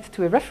with respect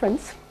to a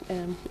reference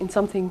in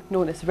something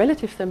known as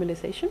relative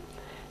thermalization,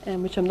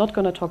 which I'm not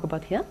going to talk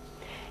about here.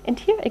 And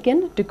here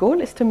again, the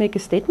goal is to make a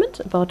statement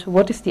about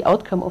what is the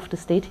outcome of the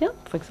state here.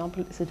 For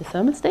example, is it a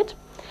thermal state?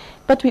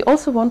 But we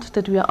also want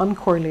that we are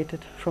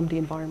uncorrelated from the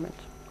environment.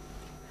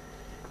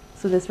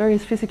 So there's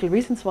various physical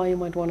reasons why you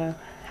might want to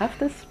have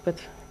this,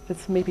 but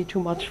that's maybe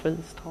too much for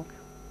this talk.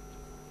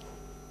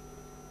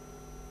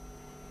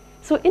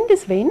 So in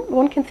this vein,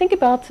 one can think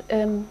about,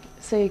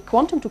 say,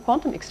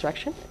 quantum-to-quantum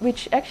extraction,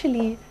 which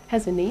actually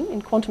has a name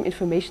in quantum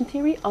information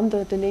theory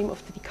under the name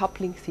of the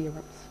decoupling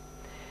theorems.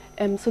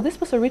 So this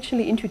was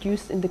originally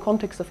introduced in the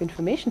context of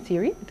information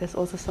theory. There's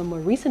also some more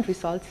recent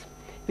results,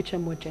 which are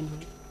more general.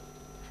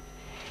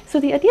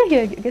 So the idea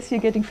here, I guess you're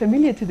getting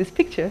familiar to this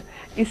picture,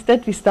 is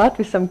that we start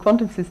with some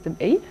quantum system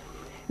A.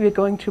 We're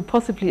going to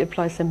possibly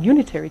apply some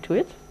unitary to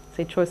it,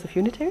 say choice of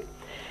unitary,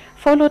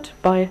 followed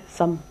by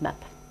some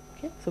map.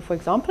 Okay? So for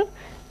example,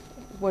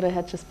 what I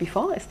had just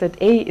before is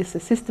that A is a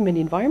system in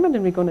the environment,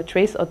 and we're going to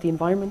trace out the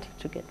environment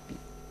to get B.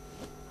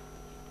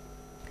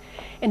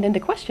 And then the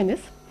question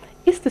is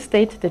the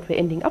state that we're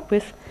ending up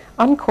with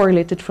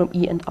uncorrelated from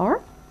E and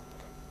R,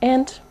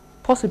 and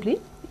possibly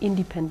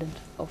independent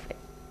of A?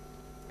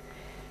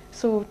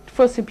 So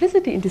for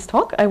simplicity in this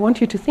talk, I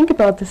want you to think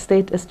about the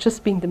state as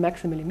just being the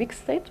maximally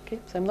mixed state. Okay?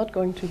 So I'm not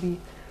going to be,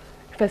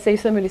 if I say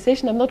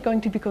thermalization, I'm not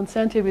going to be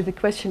concerned here with the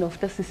question of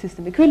does the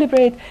system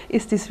equilibrate?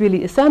 Is this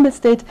really a thermal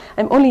state?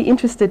 I'm only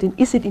interested in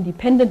is it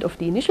independent of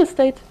the initial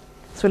state?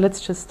 So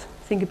let's just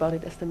think about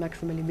it as the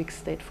maximally mixed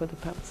state for the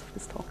purpose of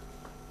this talk.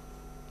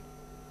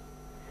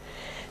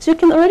 So you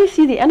can already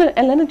see the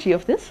analogy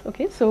of this.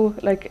 Okay, so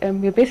like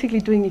we're basically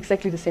doing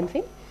exactly the same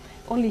thing,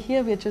 only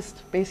here we're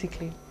just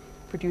basically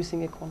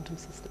producing a quantum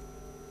system.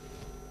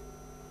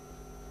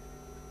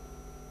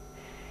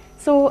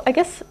 So I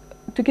guess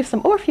to give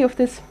some overview of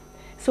this,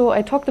 so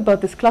I talked about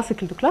this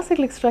classical to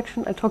classical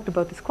extraction, I talked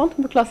about this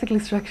quantum to classical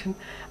extraction,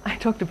 I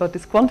talked about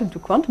this quantum to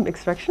quantum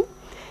extraction,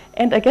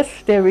 and I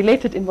guess they're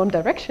related in one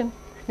direction,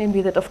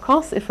 namely that of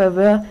course if I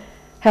were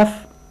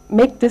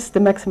make this the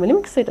maximum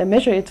limit state, I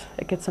measure it,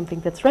 I get something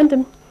that's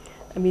random.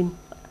 I mean,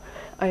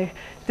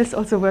 this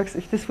also works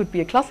if this would be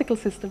a classical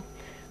system,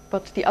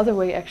 but the other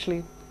way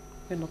actually,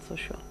 we're not so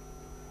sure.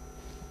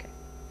 Okay.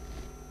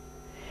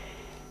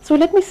 So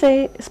let me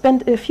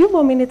spend a few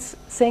more minutes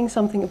saying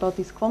something about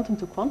these quantum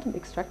to quantum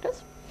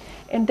extractors,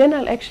 and then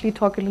I'll actually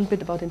talk a little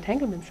bit about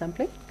entanglement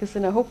sampling, because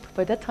then I hope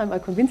by that time I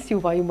convinced you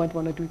why you might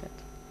want to do that.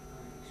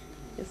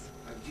 Yes?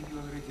 Did you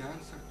already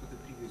answer to the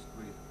previous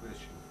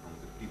question from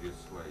the previous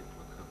slide,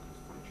 what happens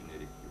for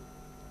generic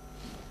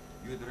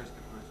U? You addressed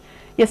the question.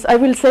 Yes, I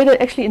will say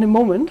that actually in a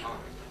moment.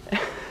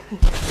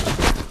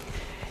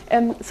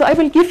 So I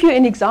will give you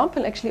an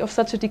example actually of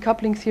such a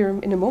decoupling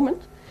theorem in a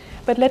moment,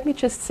 but let me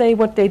just say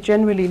what they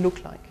generally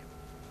look like.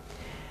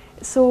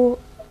 So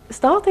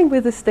starting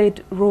with the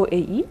state rho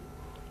AE,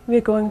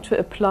 we're going to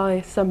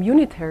apply some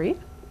unitary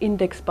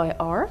indexed by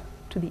R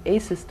to the A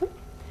system,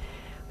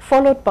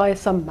 followed by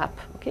some map.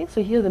 Okay,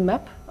 so here the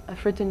map,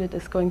 I've written it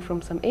as going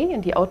from some A,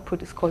 and the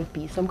output is called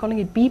B. So I'm calling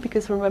it B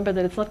because remember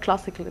that it's not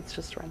classical, it's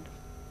just random.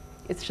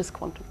 It's just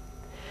quantum.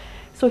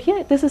 So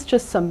here, this is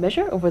just some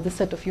measure over the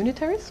set of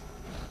unitaries.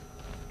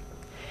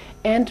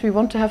 And we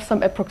want to have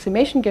some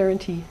approximation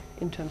guarantee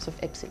in terms of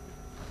epsilon.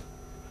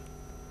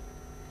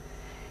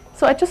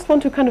 So I just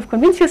want to kind of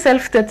convince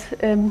yourself that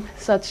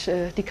such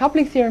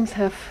decoupling theorems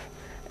have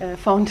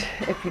found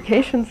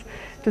applications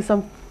to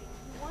some.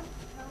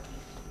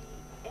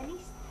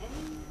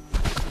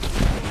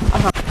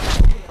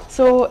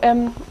 So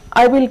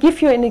I will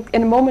give you in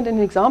a moment an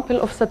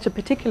example of such a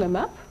particular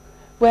map,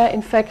 where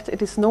in fact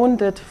it is known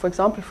that, for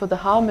example, for the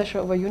Haar measure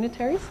over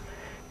unitaries,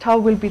 tau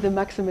will be the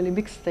maximally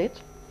mixed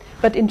state.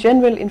 But in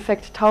general, in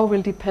fact, tau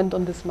will depend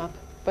on this map.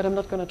 But I'm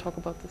not going to talk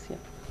about this here.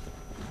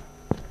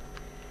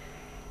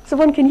 So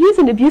one can use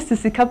and abuse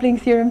this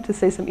decoupling theorem to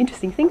say some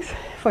interesting things.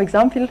 For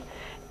example,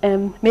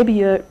 maybe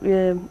you're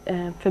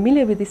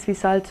familiar with this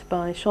result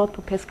by Short,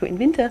 Popescu, and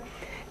Winter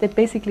that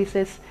basically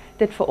says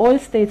that for all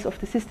states of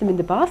the system in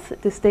the bath,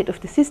 the state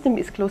of the system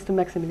is close to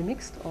maximally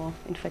mixed, or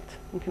in fact,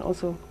 you can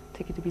also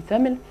take it to be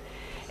thermal.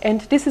 And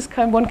this is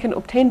one can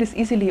obtain this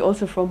easily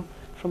also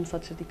from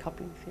such a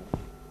decoupling theorem.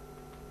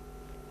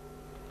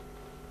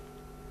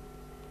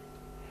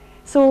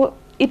 So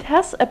it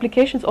has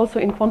applications also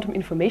in quantum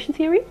information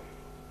theory.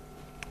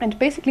 And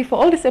basically for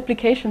all these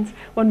applications,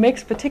 one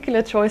makes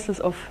particular choices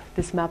of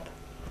this map,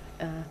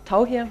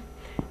 tau here,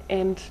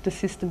 and the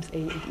systems A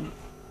and E.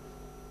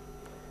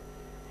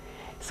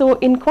 So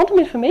in quantum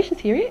information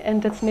theory,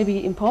 and that's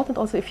maybe important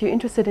also if you're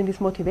interested in these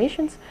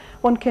motivations,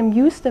 one can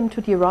use them to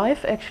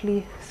derive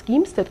actually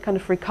schemes that kind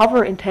of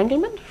recover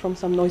entanglement from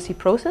some noisy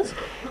process,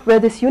 where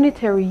this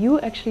unitary U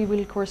actually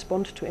will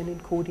correspond to an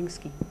encoding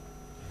scheme.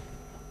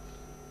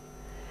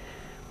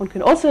 One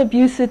can also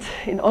abuse it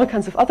in all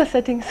kinds of other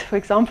settings. For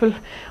example,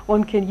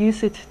 one can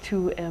use it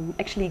to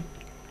actually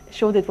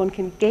show that one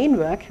can gain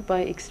work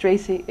by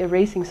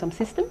erasing some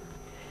system.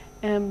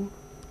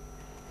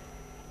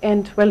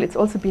 And well, it's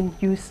also been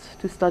used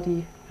to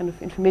study kind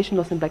of information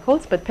loss in black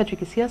holes, but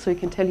Patrick is here, so he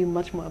can tell you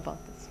much more about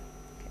this.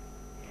 Okay.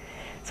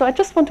 So I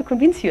just want to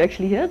convince you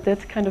actually here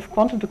that kind of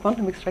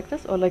quantum-to-quantum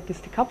extractors, or like this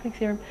decoupling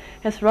theorem,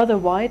 has rather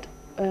wide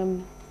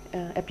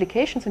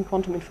applications in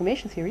quantum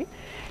information theory,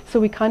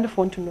 so we kind of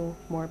want to know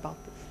more about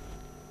this.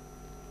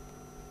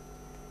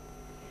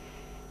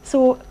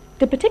 So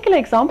the particular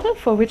example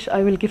for which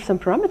I will give some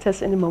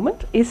parameters in a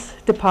moment is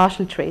the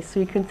partial trace. So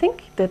you can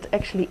think that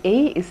actually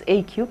A is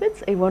A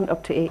qubits, A1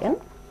 up to AN,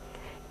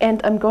 and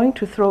I'm going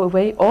to throw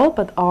away all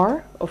but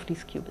R of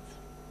these qubits.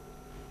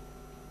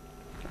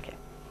 Okay.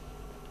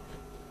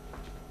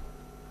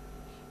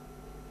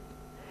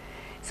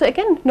 So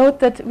again,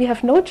 note that we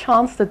have no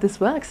chance that this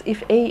works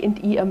if A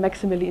and E are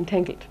maximally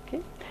entangled.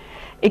 Okay?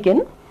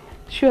 Again,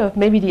 sure,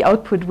 maybe the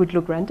output would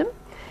look random,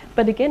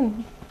 but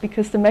again,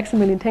 because the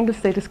maximally entangled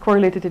state is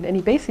correlated in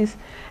any basis,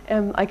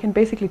 I can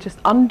basically just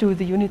undo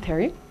the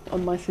unitary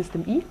on my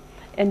system E,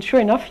 and sure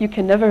enough, you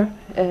can never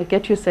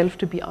get yourself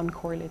to be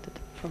uncorrelated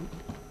from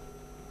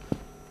it.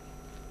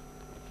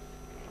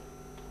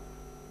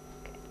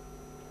 Okay.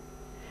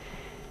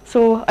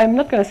 So I'm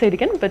not going to say it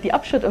again, but the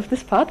upshot of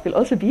this part will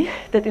also be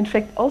that in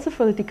fact also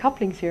for the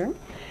decoupling theorem,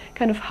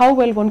 kind of how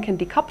well one can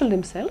decouple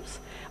themselves,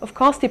 of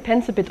course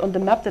depends a bit on the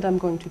map that I'm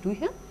going to do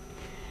here.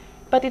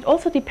 But it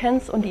also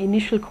depends on the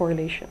initial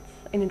correlations.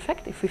 And in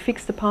fact, if we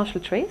fix the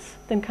partial trace,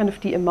 then kind of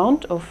the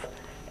amount of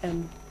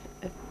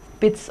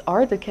bits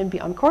R that can be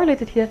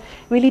uncorrelated here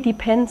really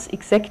depends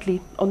exactly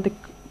on the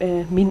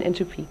mean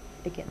entropy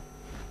again.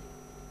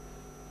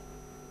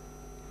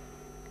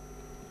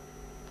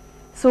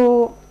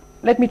 So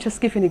let me just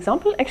give you an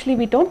example. Actually,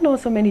 we don't know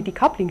so many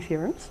decoupling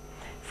theorems.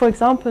 For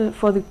example,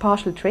 for the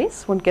partial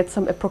trace, one gets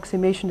some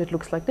approximation that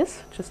looks like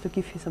this, just to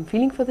give you some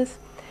feeling for this.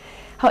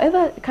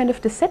 However, kind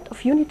of the set of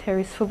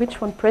unitaries for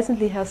which one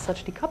presently has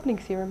such decoupling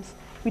theorems,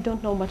 we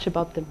don't know much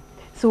about them.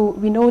 So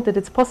we know that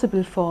it's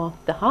possible for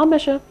the Haar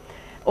measure,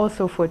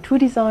 also for 2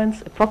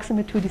 designs,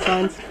 approximate 2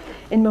 designs,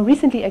 and more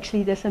recently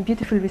actually there's some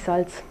beautiful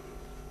results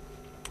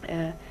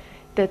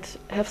that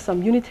have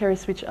some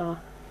unitaries which are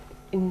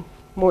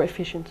more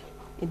efficient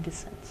in this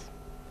sense.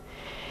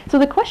 So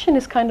the question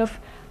is kind of,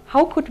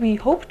 how could we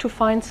hope to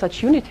find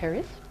such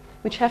unitaries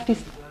which have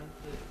these...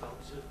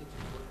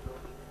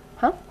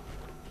 Huh?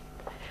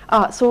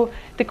 So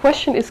the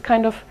question is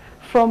kind of,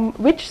 from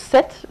which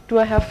set do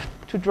I have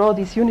to draw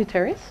these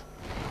unitaries?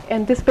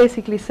 And this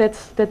basically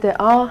says that there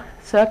are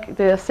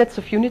sets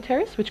of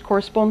unitaries which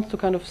correspond to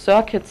kind of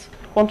circuits,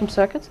 quantum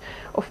circuits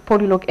of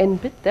polylog n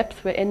bit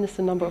depth, where n is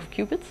the number of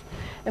qubits,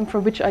 and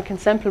from which I can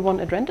sample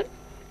one at random.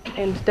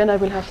 And then I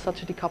will have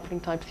such a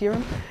decoupling type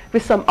theorem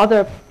with some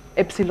other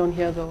epsilon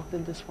here though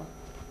than this one.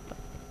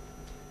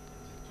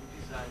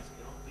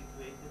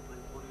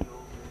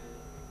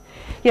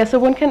 Yeah, so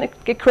one can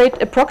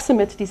create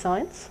approximate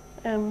designs,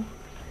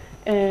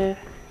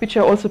 which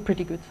are also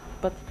pretty good.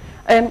 But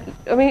I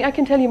mean, I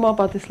can tell you more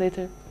about this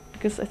later,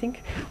 because I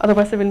think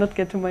otherwise I will not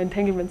get to my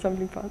entanglement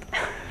sampling part.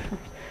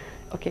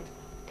 Okay.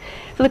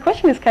 So the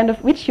question is kind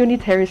of, which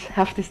unitaries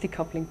have this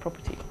decoupling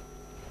property?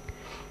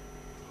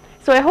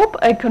 So I hope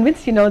I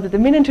convinced you now that the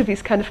min entropy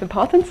is kind of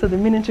important. So the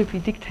min entropy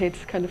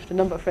dictates kind of the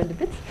number of random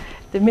bits.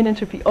 The min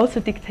entropy also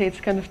dictates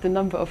kind of the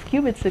number of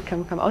qubits that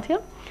can come out here.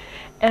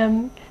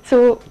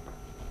 So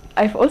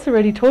I've also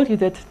already told you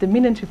that the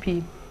min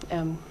entropy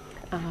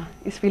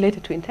is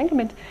related to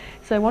entanglement.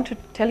 So I want to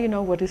tell you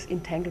now what is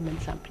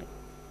entanglement sampling.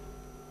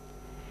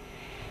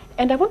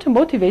 And I want to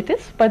motivate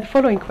this by the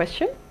following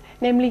question.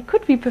 Namely,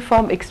 could we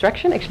perform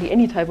extraction, actually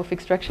any type of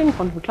extraction,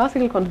 quantum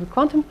classical,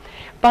 quantum,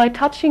 by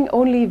touching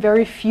only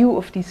very few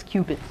of these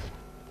qubits?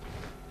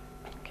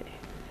 Okay.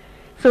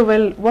 So,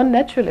 well, one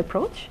natural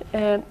approach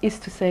is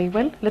to say,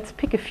 well, let's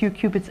pick a few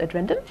qubits at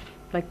random,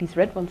 like these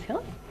red ones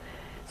here.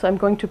 So I'm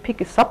going to pick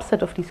a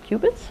subset of these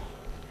qubits,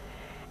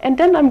 and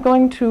then I'm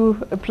going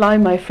to apply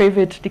my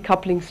favorite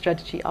decoupling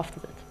strategy after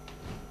that.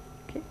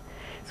 Okay.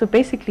 So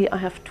basically, I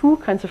have 2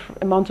 kinds of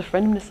amounts of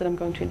randomness that I'm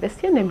going to invest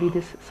here, namely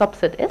this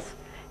subset S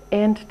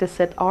and the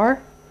set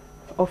R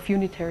of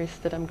unitaries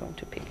that I'm going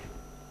to pick.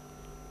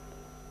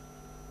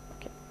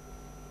 Okay.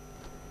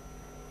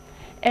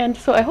 And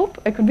so I hope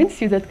I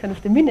convinced you that kind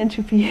of the min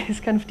entropy is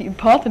kind of the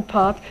important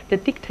part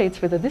that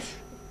dictates whether this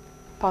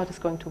part is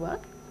going to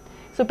work.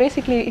 So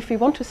basically, if we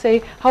want to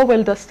say how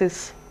well does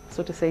this,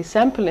 so to say,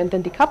 sample and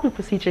then decouple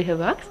procedure here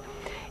works,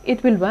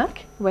 it will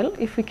work well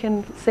if we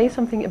can say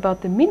something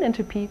about the min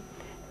entropy,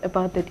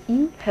 about that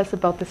E has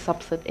about the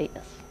subset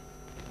AS.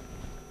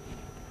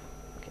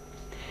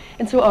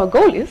 And so our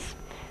goal is,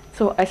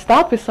 so I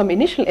start with some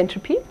initial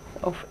entropy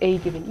of A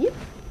given E.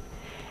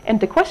 And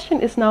the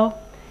question is now,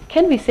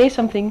 can we say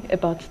something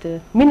about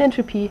the min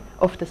entropy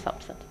of the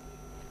subset?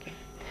 Okay.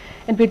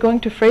 And we're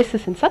going to phrase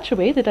this in such a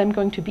way that I'm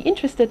going to be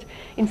interested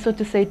in, so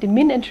to say, the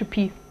min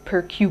entropy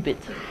per qubit.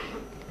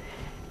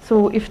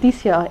 So if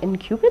these here are n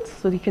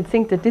qubits, so you can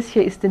think that this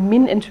here is the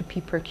min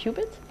entropy per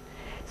qubit.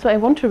 So I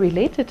want to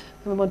relate it,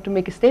 I want to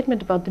make a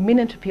statement about the min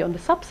entropy on the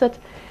subset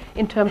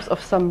in terms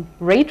of some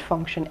rate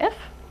function f,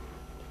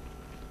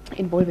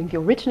 involving the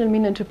original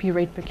min entropy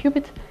rate per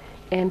qubit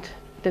and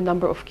the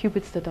number of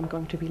qubits that I'm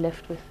going to be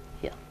left with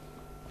here.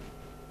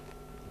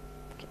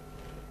 Okay.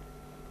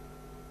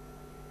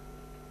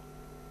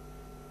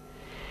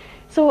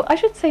 So I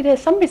should say there are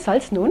some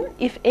results known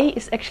if A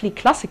is actually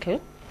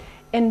classical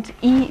and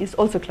E is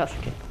also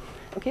classical.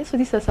 Okay, so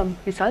these are some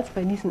results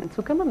by Niesen and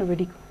Zuckerman,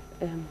 already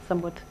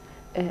somewhat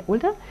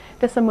older.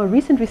 There's some more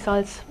recent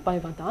results by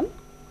Vardan.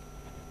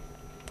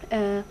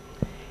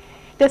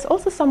 There's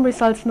also some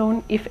results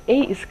known if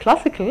A is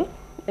classical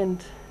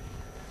and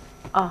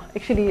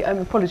actually, I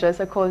apologize,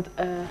 I called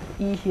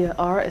E here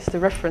R as the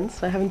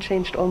reference. I haven't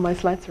changed all my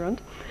slides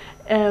around.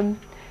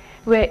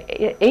 Where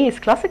A is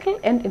classical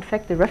and in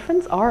fact the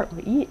reference R or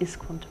E is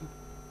quantum.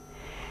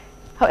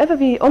 However,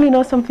 we only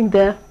know something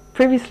there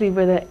previously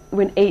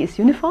when A is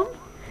uniform,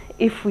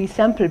 if we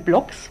sample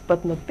blocks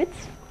but not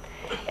bits.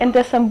 And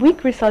there's some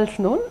weak results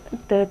known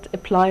that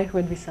apply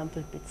when we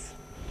sample bits.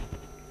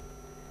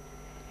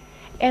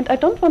 And I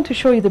don't want to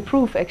show you the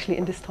proof actually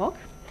in this talk,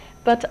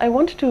 but I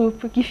want to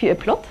give you a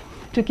plot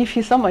to give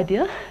you some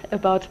idea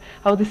about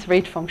how this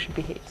rate function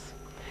behaves.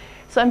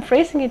 So I'm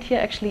phrasing it here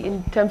actually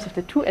in terms of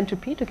the 2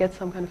 entropy to get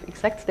some kind of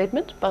exact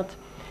statement, but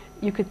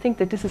you could think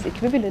that this is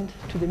equivalent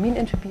to the mean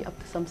entropy up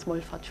to some small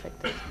fudge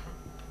factor.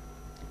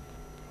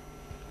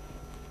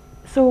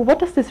 So what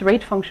does this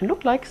rate function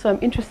look like? So I'm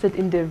interested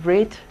in the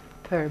rate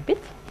per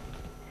bit.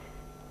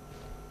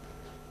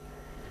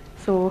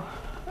 So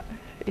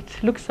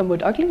it looks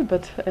somewhat ugly,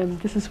 but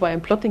this is why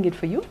I'm plotting it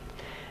for you.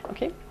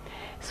 Okay.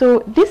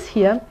 So this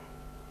here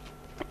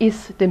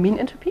is the mean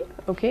entropy.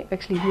 Okay,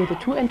 actually here the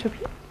 2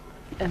 entropy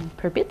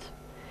per bit.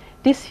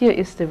 This here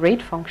is the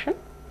rate function.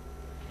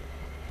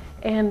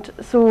 And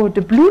so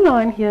the blue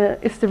line here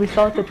is the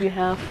result that we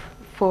have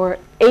for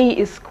A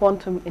is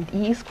quantum and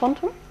E is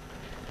quantum.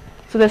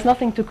 So there's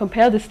nothing to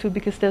compare this to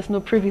because there's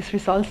no previous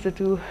results that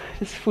do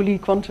this fully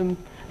quantum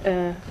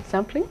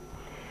sampling.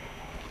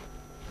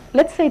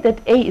 Let's say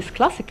that A is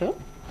classical.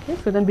 Okay,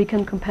 so then we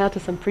can compare to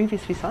some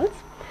previous results.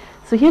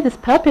 So here this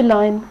purple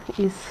line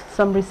is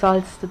some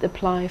results that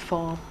apply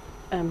for,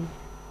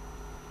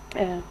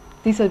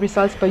 these are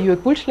results by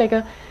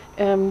Jörg-Bullschläger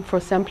for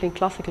sampling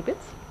classical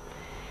bits.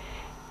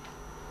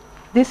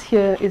 This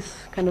here is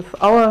kind of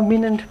our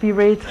min entropy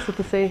rate, so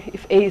to say,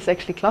 if A is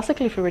actually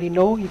classical. If you already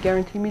know, you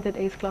guarantee me that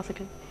A is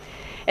classical.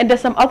 And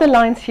there's some other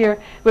lines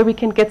here where we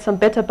can get some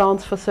better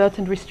bounds for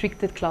certain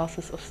restricted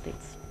classes of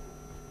states.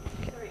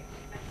 Okay. Sorry,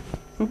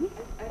 Mm-hmm.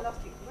 I lost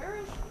you. Where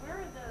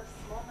are the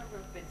small number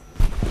of bits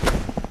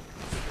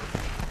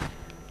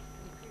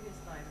in the previous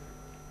slide?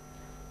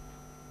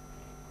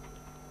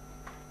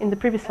 In the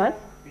previous slide?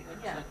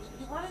 Yeah,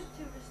 you wanted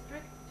to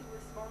restrict to a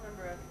small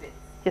number of bits.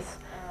 Yes.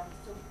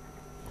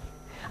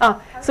 How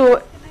So do you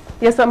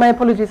estimate? yes, my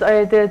apologies.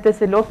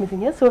 There's a log missing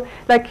here. So,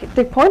 like,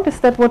 the point is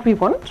that what we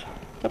want.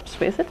 Oops,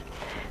 where is it?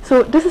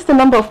 So this is the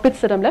number of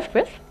bits that I'm left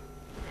with,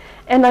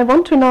 and I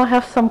want to now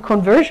have some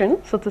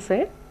conversion, so to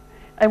say.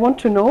 I want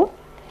to know.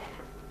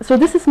 So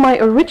this is my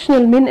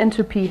original min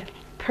entropy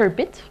per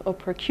bit or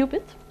per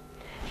qubit,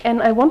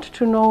 and I want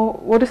to know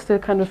what is the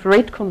kind of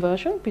rate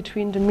conversion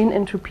between the min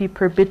entropy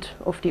per bit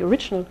of the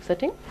original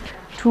setting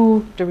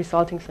to the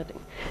resulting setting.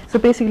 So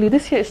basically,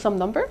 this here is some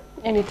number.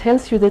 And it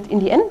tells you that in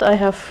the end I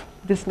have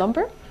this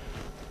number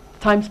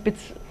times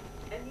bits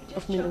And you of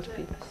just min chose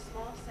entropy. a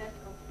small set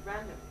of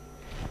random.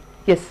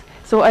 Yes.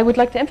 So I would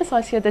like to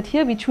emphasize here that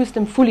here we choose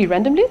them fully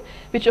randomly,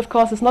 which of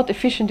course is not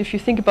efficient if you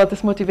think about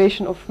this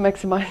motivation of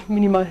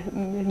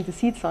minimizing the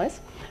seed size.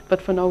 But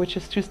for now we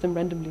just choose them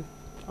randomly,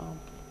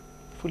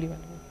 fully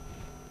randomly.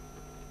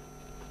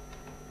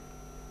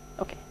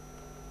 Okay.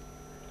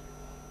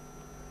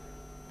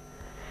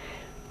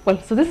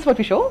 Well, so this is what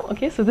we show.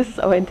 Okay, so this is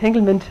our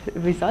entanglement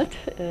result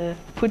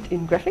put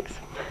in graphics.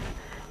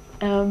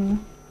 And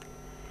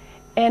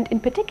in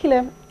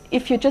particular,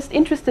 if you're just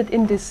interested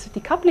in this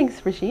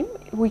decouplings regime,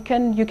 you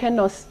can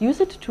now use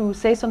it to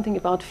say something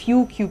about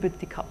few qubit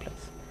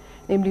decouplers.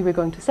 Namely, we're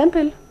going to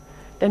sample,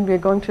 then we're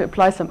going to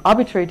apply some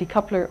arbitrary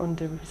decoupler on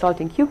the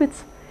resulting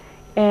qubits,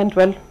 and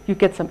well, you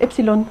get some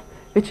epsilon,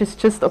 which is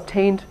just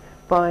obtained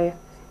by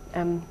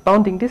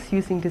bounding this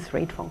using this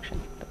rate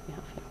function that we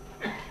have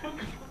here.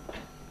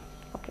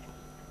 Okay.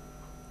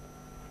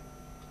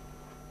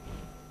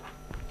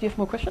 Do you have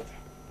more questions?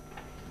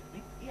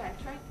 Yeah,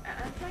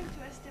 I'm trying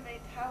to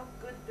estimate how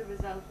good the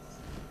results.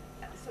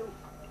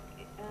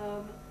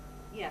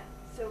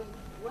 So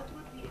what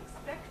would we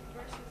expect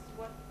versus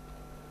what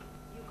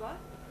you got?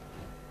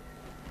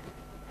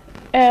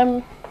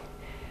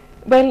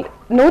 Well,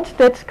 note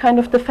that kind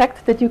of the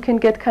fact that you can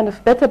get kind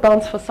of better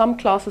bounds for some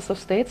classes of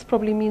states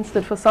probably means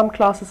that for some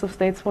classes of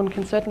states one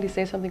can certainly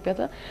say something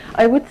better.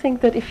 I would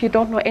think that if you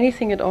don't know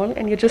anything at all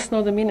and you just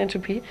know the mean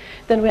entropy,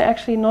 then we're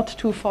actually not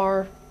too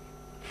far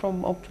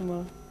from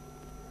optimal.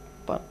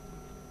 But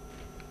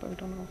we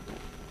don't know.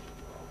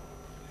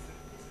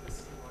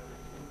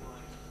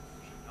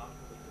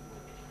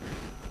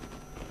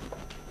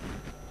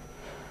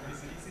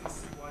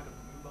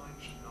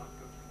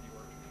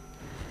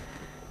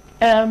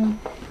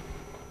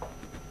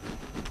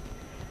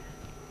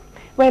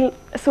 Well,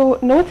 so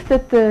note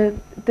that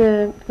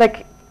the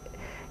like,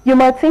 you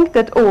might think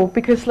that, oh,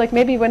 because like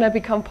maybe when I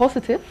become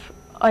positive,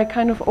 I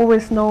kind of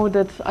always know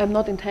that I'm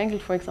not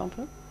entangled, for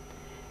example.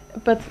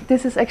 But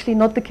this is actually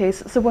not the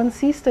case. So one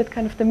sees that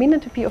kind of the mean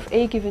entropy of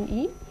A given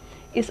E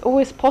is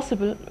always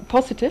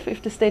positive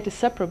if the state is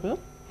separable,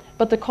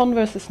 but the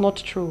converse is not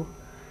true.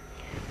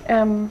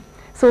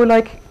 So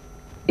like,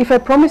 if I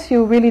promise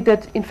you really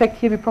that, in fact,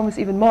 here we promise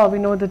even more. We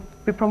know that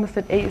we promise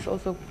that A is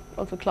also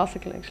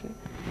classical, actually.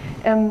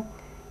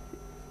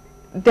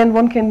 Then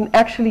one can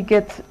actually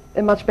get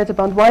a much better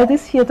bound. While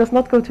this here does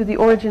not go to the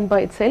origin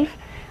by itself,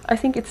 I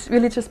think it's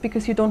really just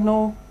because you don't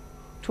know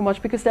too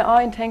much, because there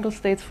are entangled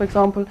states, for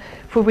example,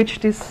 for which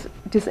this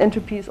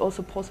entropy is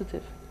also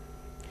positive.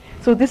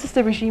 So this is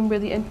the regime where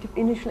the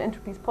initial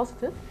entropy is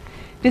positive.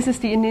 This is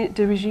the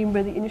regime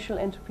where the initial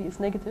entropy is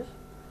negative.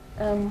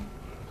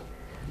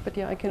 But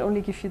yeah, I can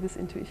only give you this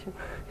intuition.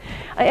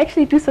 I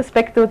actually do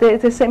suspect, though, there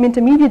is some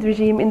intermediate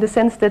regime in the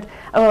sense that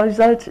our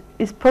result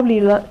is probably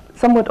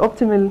somewhat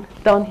optimal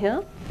down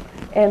here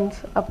and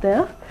up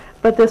there,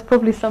 but there's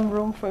probably some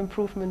room for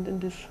improvement in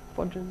this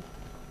quadrant.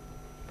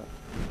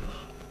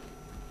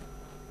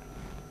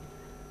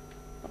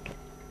 Okay.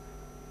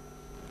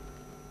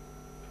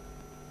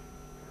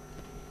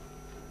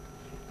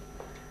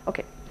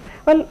 Okay.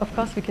 Well, of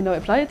course, we can now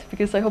apply it,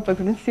 because I hope I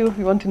convinced you.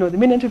 We want to know the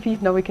min entropy.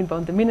 Now we can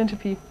bound the min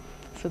entropy.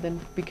 So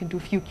then we can do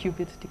few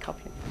qubit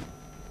decoupling.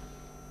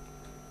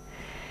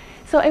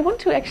 So I want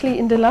to actually,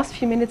 in the last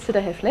few minutes that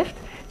I have left,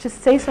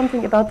 just say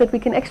something about that we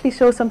can actually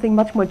show something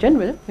much more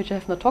general, which I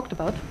have not talked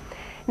about.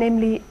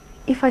 Namely,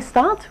 if I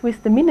start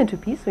with the min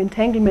entropy, so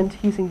entanglement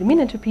using the min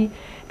entropy,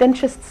 then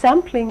just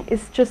sampling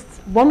is just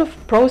one of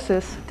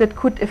process that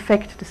could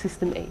affect the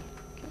system A.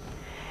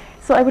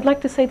 So I would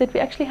like to say that we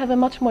actually have a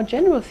much more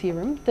general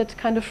theorem that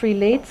kind of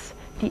relates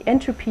the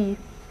entropy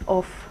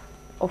of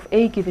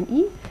A given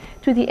E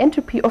to the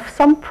entropy of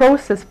some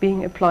process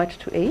being applied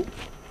to A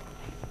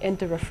and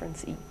the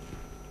reference E.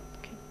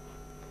 Okay.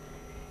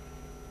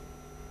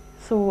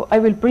 So I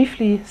will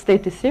briefly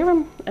state this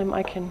theorem.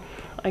 I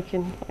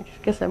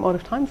guess I'm out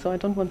of time, so I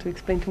don't want to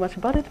explain too much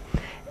about it.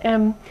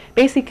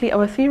 Basically,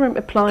 our theorem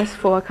applies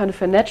for kind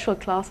of a natural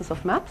classes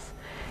of maps.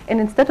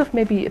 And instead of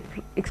maybe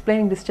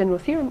explaining this general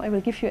theorem, I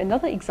will give you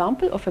another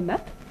example of a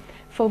map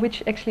for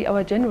which actually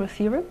our general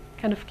theorem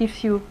kind of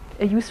gives you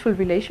a useful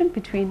relation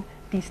between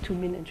these two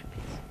min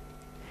entropies.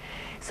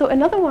 So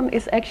another one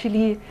is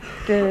actually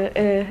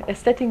a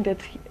setting that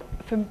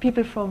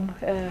people from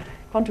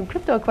quantum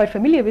crypto are quite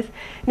familiar with.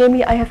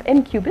 Namely, I have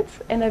n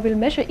qubits, and I will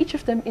measure each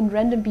of them in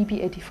random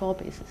BB84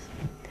 bases.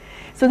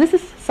 So this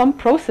is some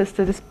process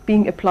that is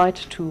being applied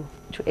to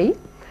A.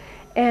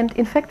 And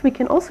in fact, we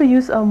can also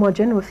use our more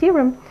general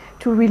theorem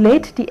to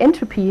relate the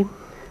entropy,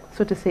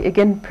 so to say,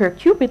 again, per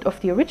qubit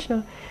of the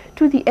original,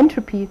 to the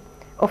entropy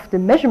of the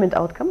measurement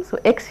outcome. So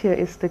X here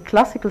is the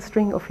classical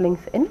string of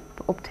length n,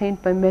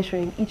 obtained by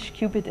measuring each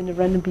qubit in a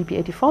random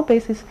BB84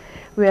 basis,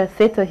 where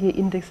theta here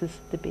indexes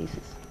the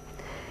basis.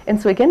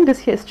 And so again, this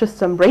here is just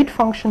some rate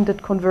function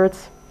that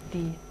converts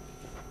the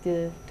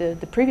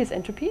previous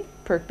entropy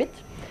per bit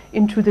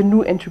into the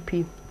new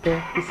entropy,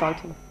 the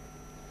resulting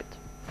bit.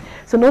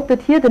 So note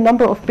that here the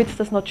number of bits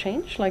does not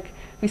change. Like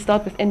we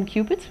start with n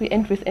qubits, we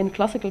end with n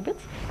classical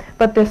bits,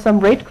 but there's some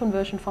rate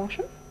conversion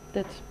function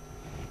that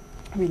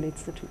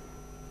relates the two.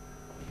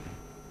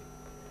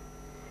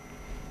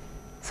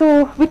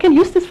 So we can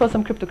use this for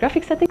some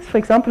cryptographic settings. For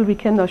example, we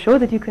can now show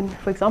that you can,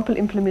 for example,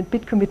 implement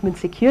bit commitment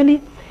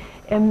securely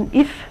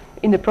if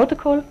in a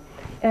protocol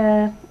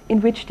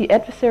in which the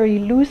adversary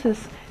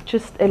loses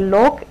just a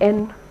log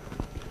n,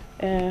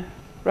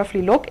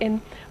 roughly log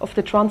n, of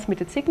the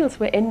transmitted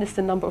signals, where n is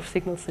the number of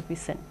signals that we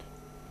send.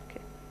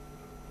 Okay.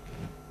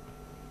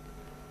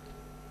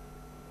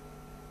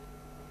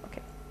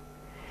 Okay.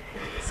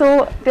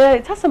 So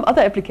it has some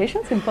other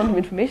applications in quantum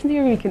information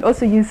theory. We can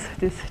also use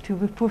this to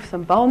prove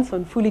some bounds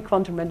on fully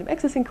quantum random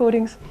access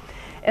encodings.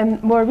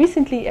 And more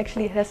recently,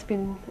 actually, it has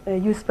been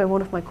used by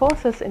one of my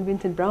co-authors,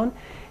 Winton Brown,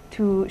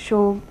 to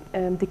show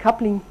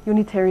decoupling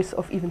unitaries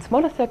of even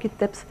smaller circuit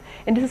depths.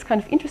 And this is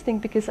kind of interesting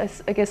because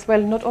I guess,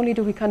 well, not only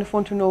do we kind of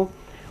want to know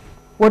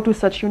what do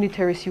such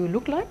unitaries U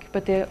look like,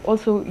 but they're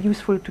also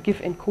useful to give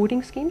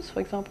encoding schemes, for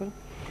example.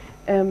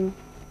 So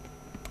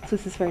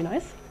this is very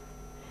nice.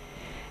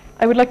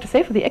 I would like to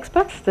say for the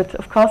experts that,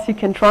 of course, you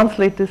can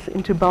translate this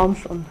into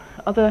bounds on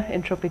other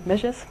entropic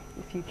measures,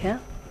 if you care.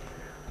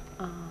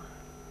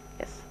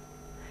 Yes.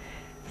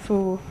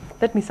 So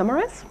let me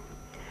summarize.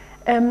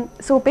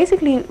 So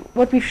basically,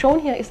 what we've shown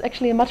here is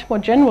actually a much more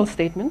general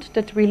statement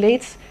that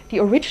relates the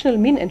original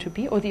min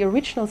entropy, or the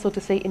original, so to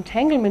say,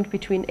 entanglement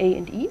between A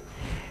and E,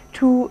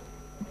 to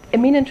a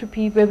min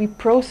entropy where we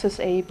process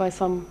A by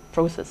some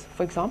process.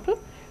 For example,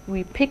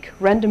 we pick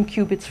random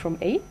qubits from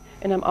A,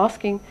 and I'm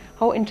asking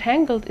how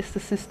entangled is the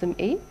system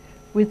A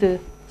with the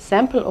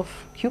sample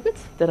of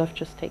qubits that I've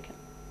just taken.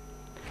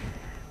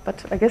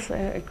 But I guess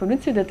I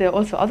convinced you that there are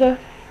also other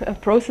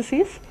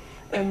processes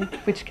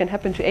which can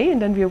happen to A, and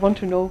then we want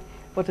to know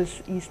what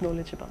is E's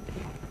knowledge about A.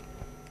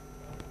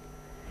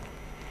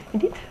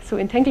 Indeed, so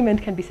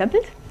entanglement can be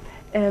sampled.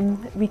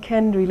 We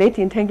can relate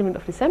the entanglement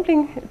of the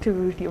sampling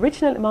to the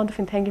original amount of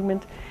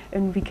entanglement,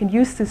 and we can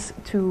use this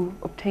to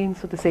obtain,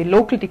 so to say,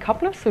 local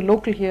decouplers. So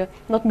local here,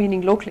 not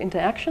meaning local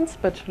interactions,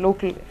 but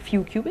local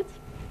few qubits.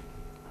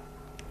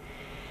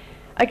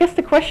 I guess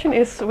the question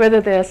is whether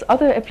there's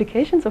other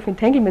applications of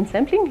entanglement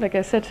sampling. Like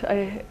I said,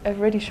 I've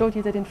already showed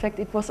you that in fact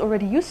it was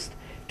already used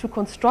to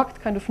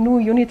construct kind of new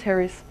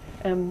unitaries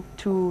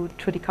to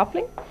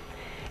decoupling.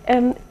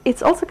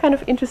 It's also kind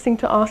of interesting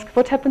to ask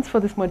what happens for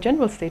this more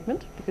general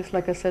statement, because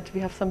like I said,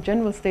 we have some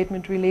general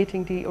statement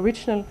relating the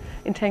original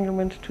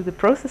entanglement to the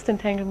processed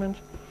entanglement.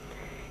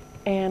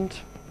 And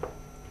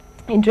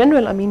in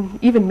general, I mean,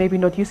 even maybe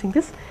not using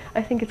this,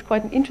 I think it's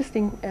quite an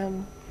interesting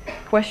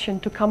question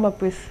to come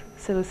up with,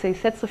 so to say,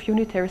 sets of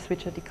unitaries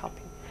which are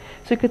decoupling.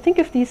 So you could think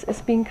of these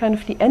as being kind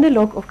of the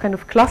analog of kind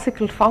of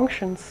classical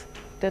functions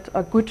that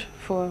are good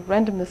for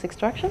randomness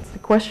extractions. The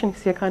question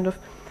is here kind of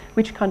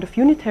which kind of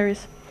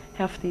unitaries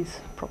have these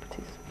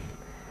properties.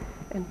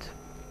 And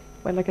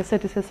well, like I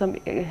said, this has some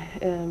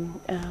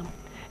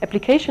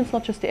applications,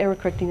 not just the error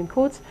correcting in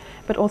codes,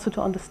 but also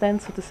to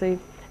understand, so to say,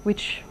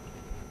 which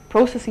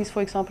processes,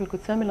 for example,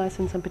 could thermalize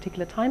in some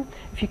particular time,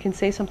 if you can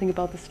say something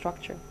about the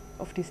structure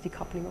of these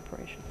decoupling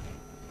operations.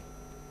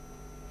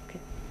 Okay,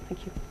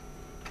 thank you.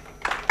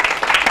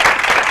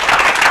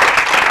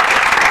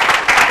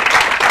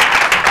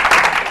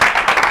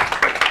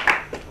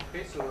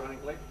 Okay, so we're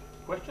running late.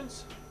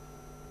 Questions?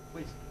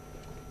 Please.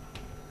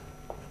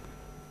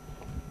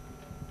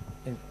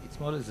 And it's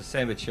more or less the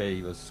same which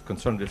I was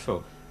concerned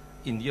before.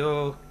 In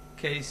your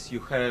case, you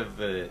have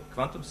a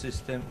quantum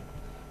system,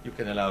 you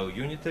can allow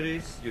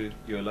unitaries,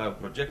 you allow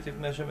projective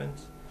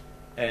measurements,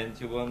 and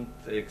you want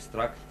to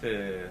extract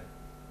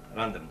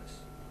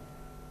randomness.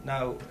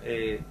 Now,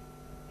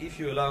 if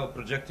you allow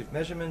projective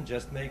measurement,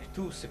 just make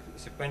two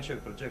sequential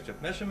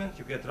projective measurements,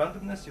 you get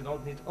randomness, you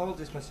don't need all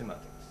this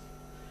mathematics.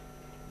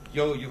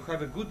 You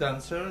have a good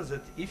answer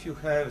that if you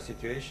have a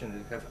situation that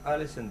you have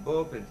Alice and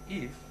Bob and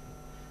Eve,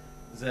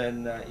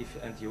 then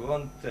and you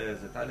want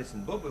that Alice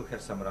and Bob will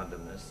have some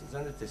randomness,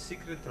 then it's a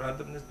secret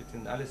randomness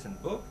between Alice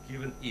and Bob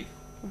given Eve.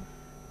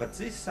 But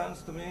this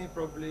sounds to me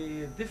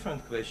probably a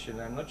different question.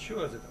 I'm not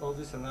sure that all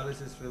this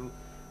analysis will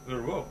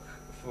work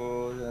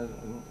for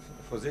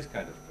this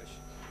kind of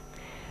question.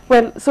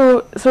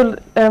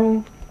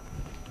 Well,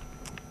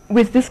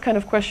 with this kind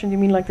of question, you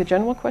mean like the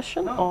general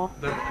question? No, or?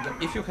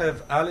 If you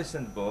have Alice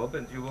and Bob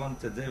and you want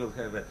that they will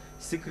have a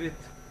secret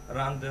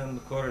random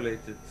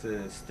correlated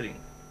string,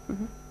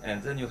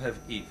 and then you have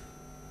Eve.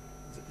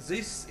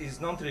 This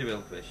is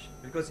non-trivial question,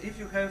 because if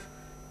you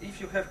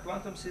have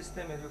quantum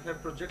system and you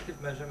have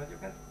projective measurement, you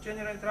can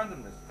generate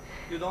randomness.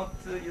 You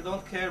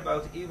don't care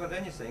about Eve or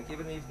anything,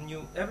 even if you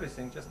knew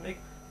everything. Just make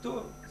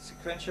two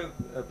sequential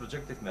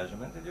projective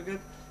measurement, and you get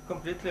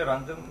completely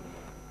random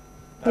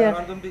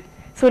random bit.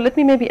 So let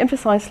me maybe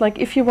emphasize, like,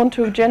 if you want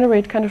to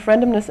generate kind of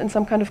randomness in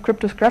some kind of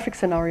cryptographic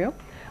scenario,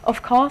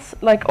 of course,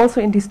 like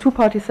also in these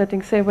two-party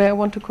settings, say where I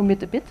want to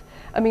commit a bit,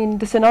 I mean,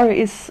 the scenario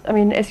is, I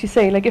mean, as you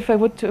say, like if I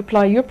were to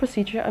apply your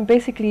procedure, I'm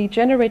basically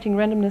generating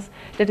randomness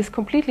that is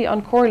completely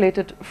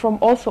uncorrelated from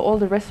also all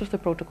the rest of the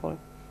protocol.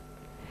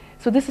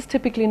 So this is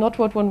typically not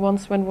what one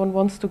wants when one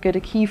wants to get a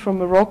key from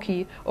a raw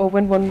key, or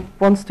when one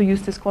wants to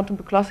use this quantum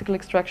classical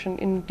extraction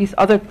in these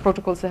other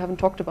protocols I haven't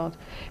talked about.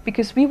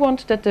 Because we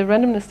want that the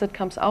randomness that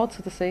comes out,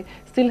 so to say,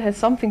 still has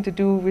something to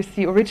do with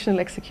the original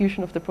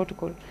execution of the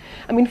protocol.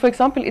 I mean, for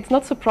example, it's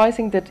not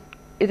surprising that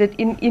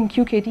in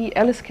QKD,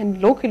 Alice can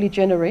locally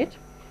generate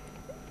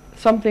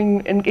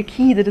something, a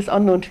key that is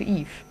unknown to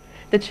Eve.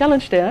 The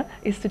challenge there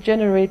is to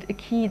generate a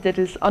key that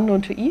is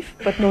unknown to Eve,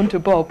 but known to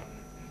Bob.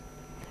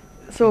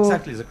 So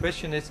exactly. The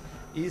question is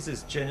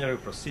this general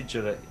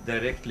procedure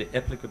directly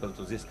applicable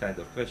to this kind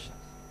of question?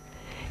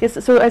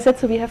 Yes, so I said,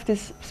 so we have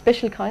these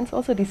special kinds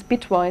also, these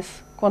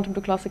bitwise quantum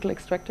to classical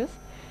extractors,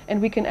 and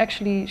we can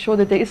actually show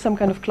that there is some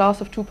kind of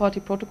class of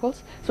two-party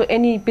protocols. So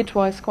any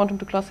bitwise quantum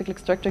to classical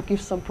extractor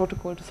gives some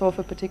protocol to solve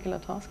a particular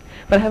task.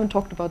 But I haven't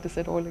talked about this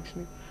at all,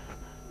 actually.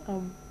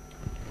 No,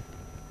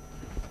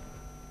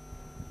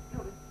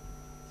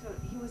 so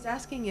he was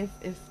asking if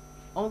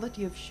all that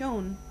you have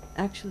shown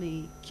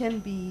actually can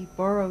be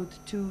borrowed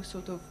to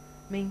sort of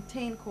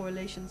maintain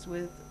correlations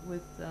with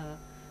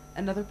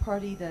another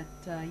party that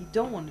you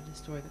don't want to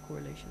destroy the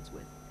correlations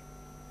with.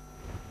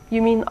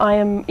 You mean I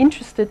am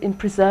interested in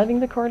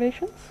preserving the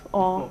correlations,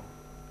 or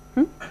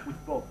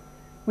with Bob?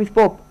 With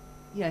Bob?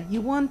 Yeah,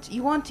 you want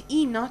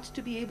E not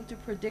to be able to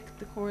predict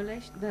the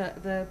correlation,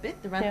 the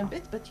random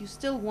bit, but you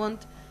still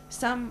want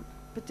some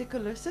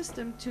particular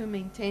system to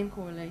maintain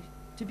correlation,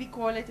 to be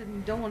correlated, and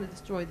you don't want to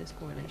destroy this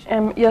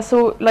correlation. Yeah,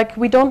 so like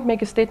we don't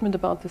make a statement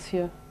about this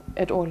here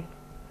at all.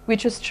 We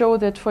just show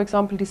that, for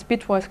example, these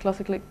bitwise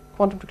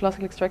quantum to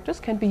classical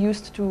extractors can be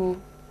used to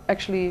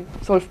actually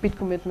solve bit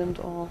commitment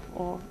or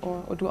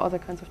do other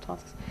kinds of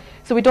tasks.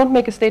 So we don't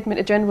make a statement,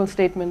 a general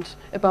statement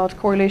about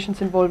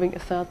correlations involving a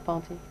third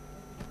party.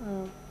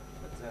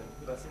 But then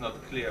that's not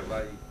clear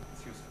why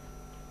it's useful.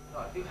 No,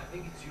 I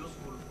think it's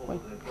useful for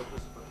the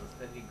purpose of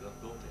understanding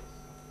randomness.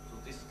 So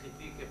this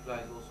critique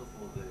applies also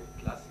for the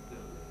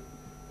classical,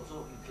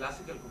 also in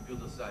classical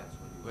computer science,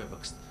 when you have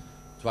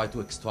try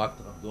to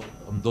extract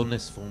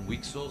randomness from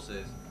weak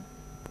sources,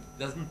 it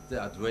doesn't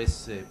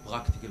address a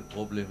practical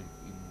problem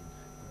in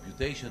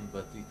computation,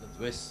 but it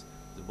addresses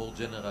the more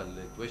general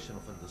question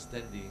of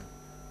understanding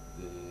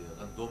the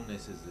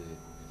randomness as a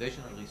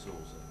computational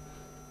resource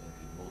and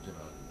in more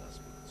general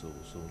aspect.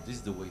 So this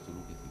is the way to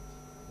look at it.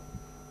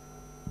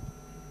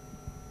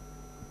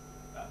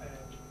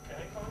 Can I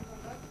comment on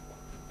that?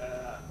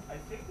 I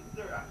think that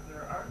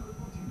there are good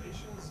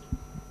motivations.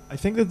 I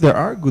think that there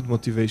are good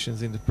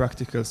motivations in the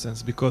practical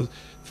sense because,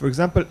 for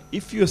example,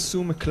 if you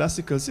assume a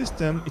classical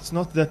system, it's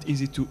not that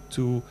easy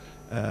to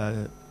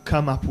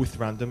come up with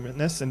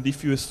randomness, and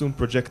if you assume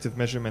projective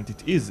measurement,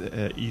 it is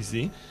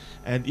easy.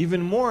 And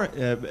even more,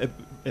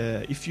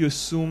 if you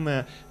assume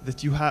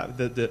that you have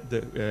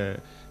the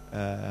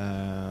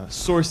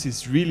source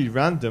is really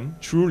random,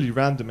 truly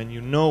random, and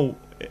you know,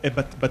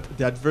 but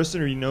the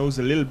adversary knows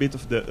a little bit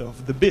of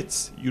the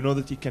bits. You know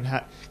that he can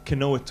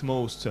know at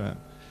most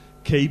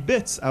k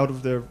bits out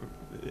of the,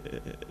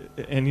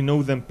 and you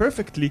know them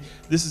perfectly.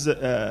 This is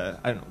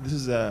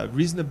a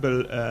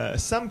reasonable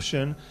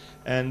assumption,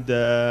 and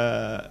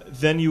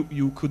then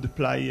you could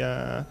apply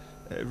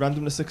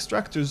randomness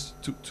extractors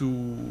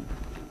to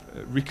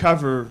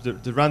recover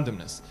the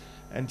randomness.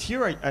 And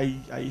here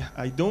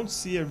I don't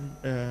see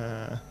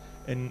a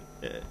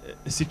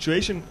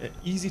situation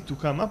easy to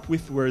come up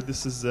with where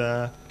this is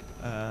I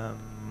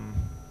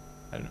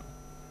don't know,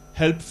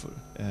 helpful.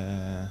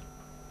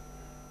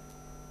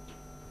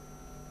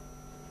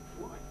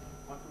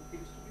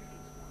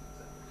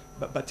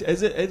 But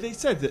as I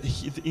said,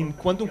 in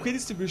quantum key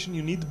distribution,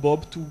 you need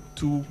Bob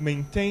to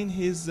maintain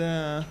his.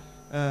 You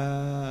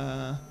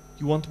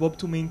want Bob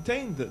to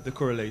maintain the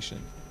correlation.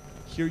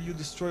 Here you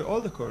destroy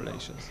all the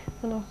correlations.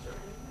 No.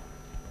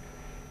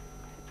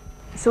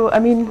 So I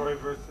mean,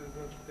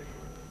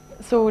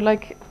 so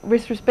like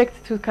with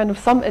respect to kind of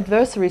some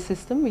adversary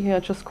system, we here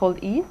just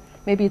called E.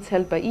 Maybe it's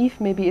held by Eve.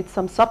 Maybe it's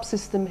some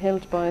subsystem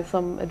held by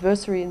some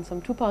adversary in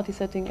some two-party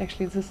setting.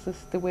 Actually, this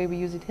is the way we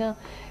use it here.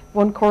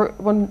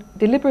 One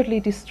deliberately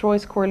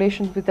destroys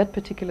correlations with that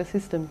particular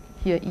system,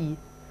 here E.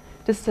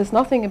 This says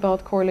nothing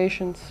about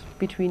correlations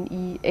between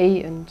E,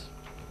 A, and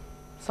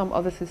some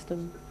other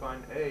system.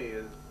 Define A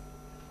as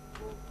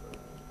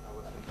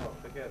Alice and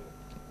Bob together.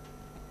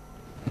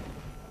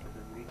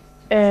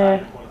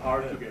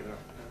 R together.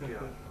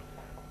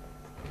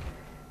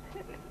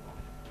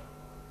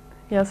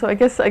 Yeah, so I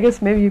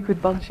guess maybe you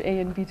could bunch A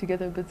and B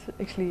together, but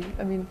actually,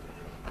 I mean,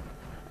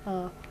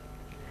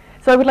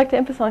 so I would like to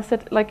emphasize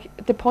that, like,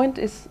 the point,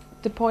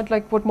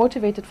 like, what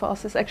motivated for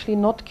us is actually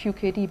not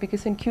QKD,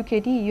 because in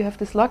QKD you have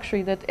this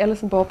luxury that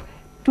Alice and Bob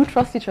do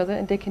trust each other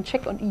and they can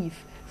check on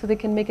Eve, so they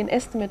can make an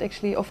estimate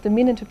actually of the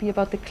min entropy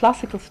about the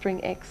classical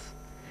string X.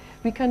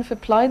 We kind of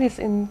apply this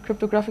in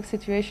cryptographic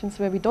situations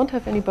where we don't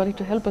have anybody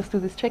to help us do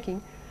this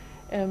checking.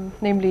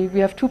 Namely, we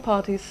have two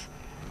parties.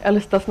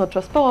 Alice does not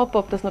trust Bob,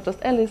 Bob does not trust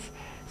Alice.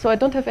 So I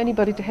don't have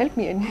anybody to help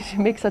me and to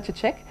make such a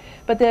check.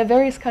 But there are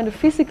various kind of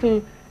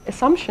physical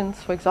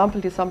assumptions, for example,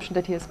 the assumption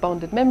that he has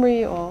bounded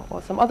memory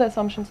or some other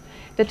assumptions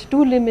that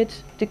do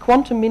limit the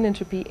quantum min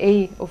entropy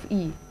A of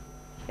E.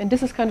 And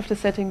this is kind of the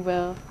setting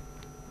where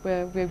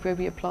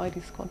we apply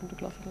these quantum to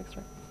classical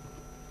extract.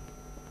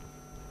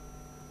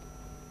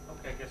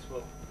 Okay, I guess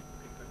we'll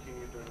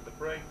continue during the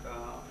break,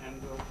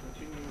 and we'll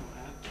continue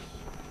at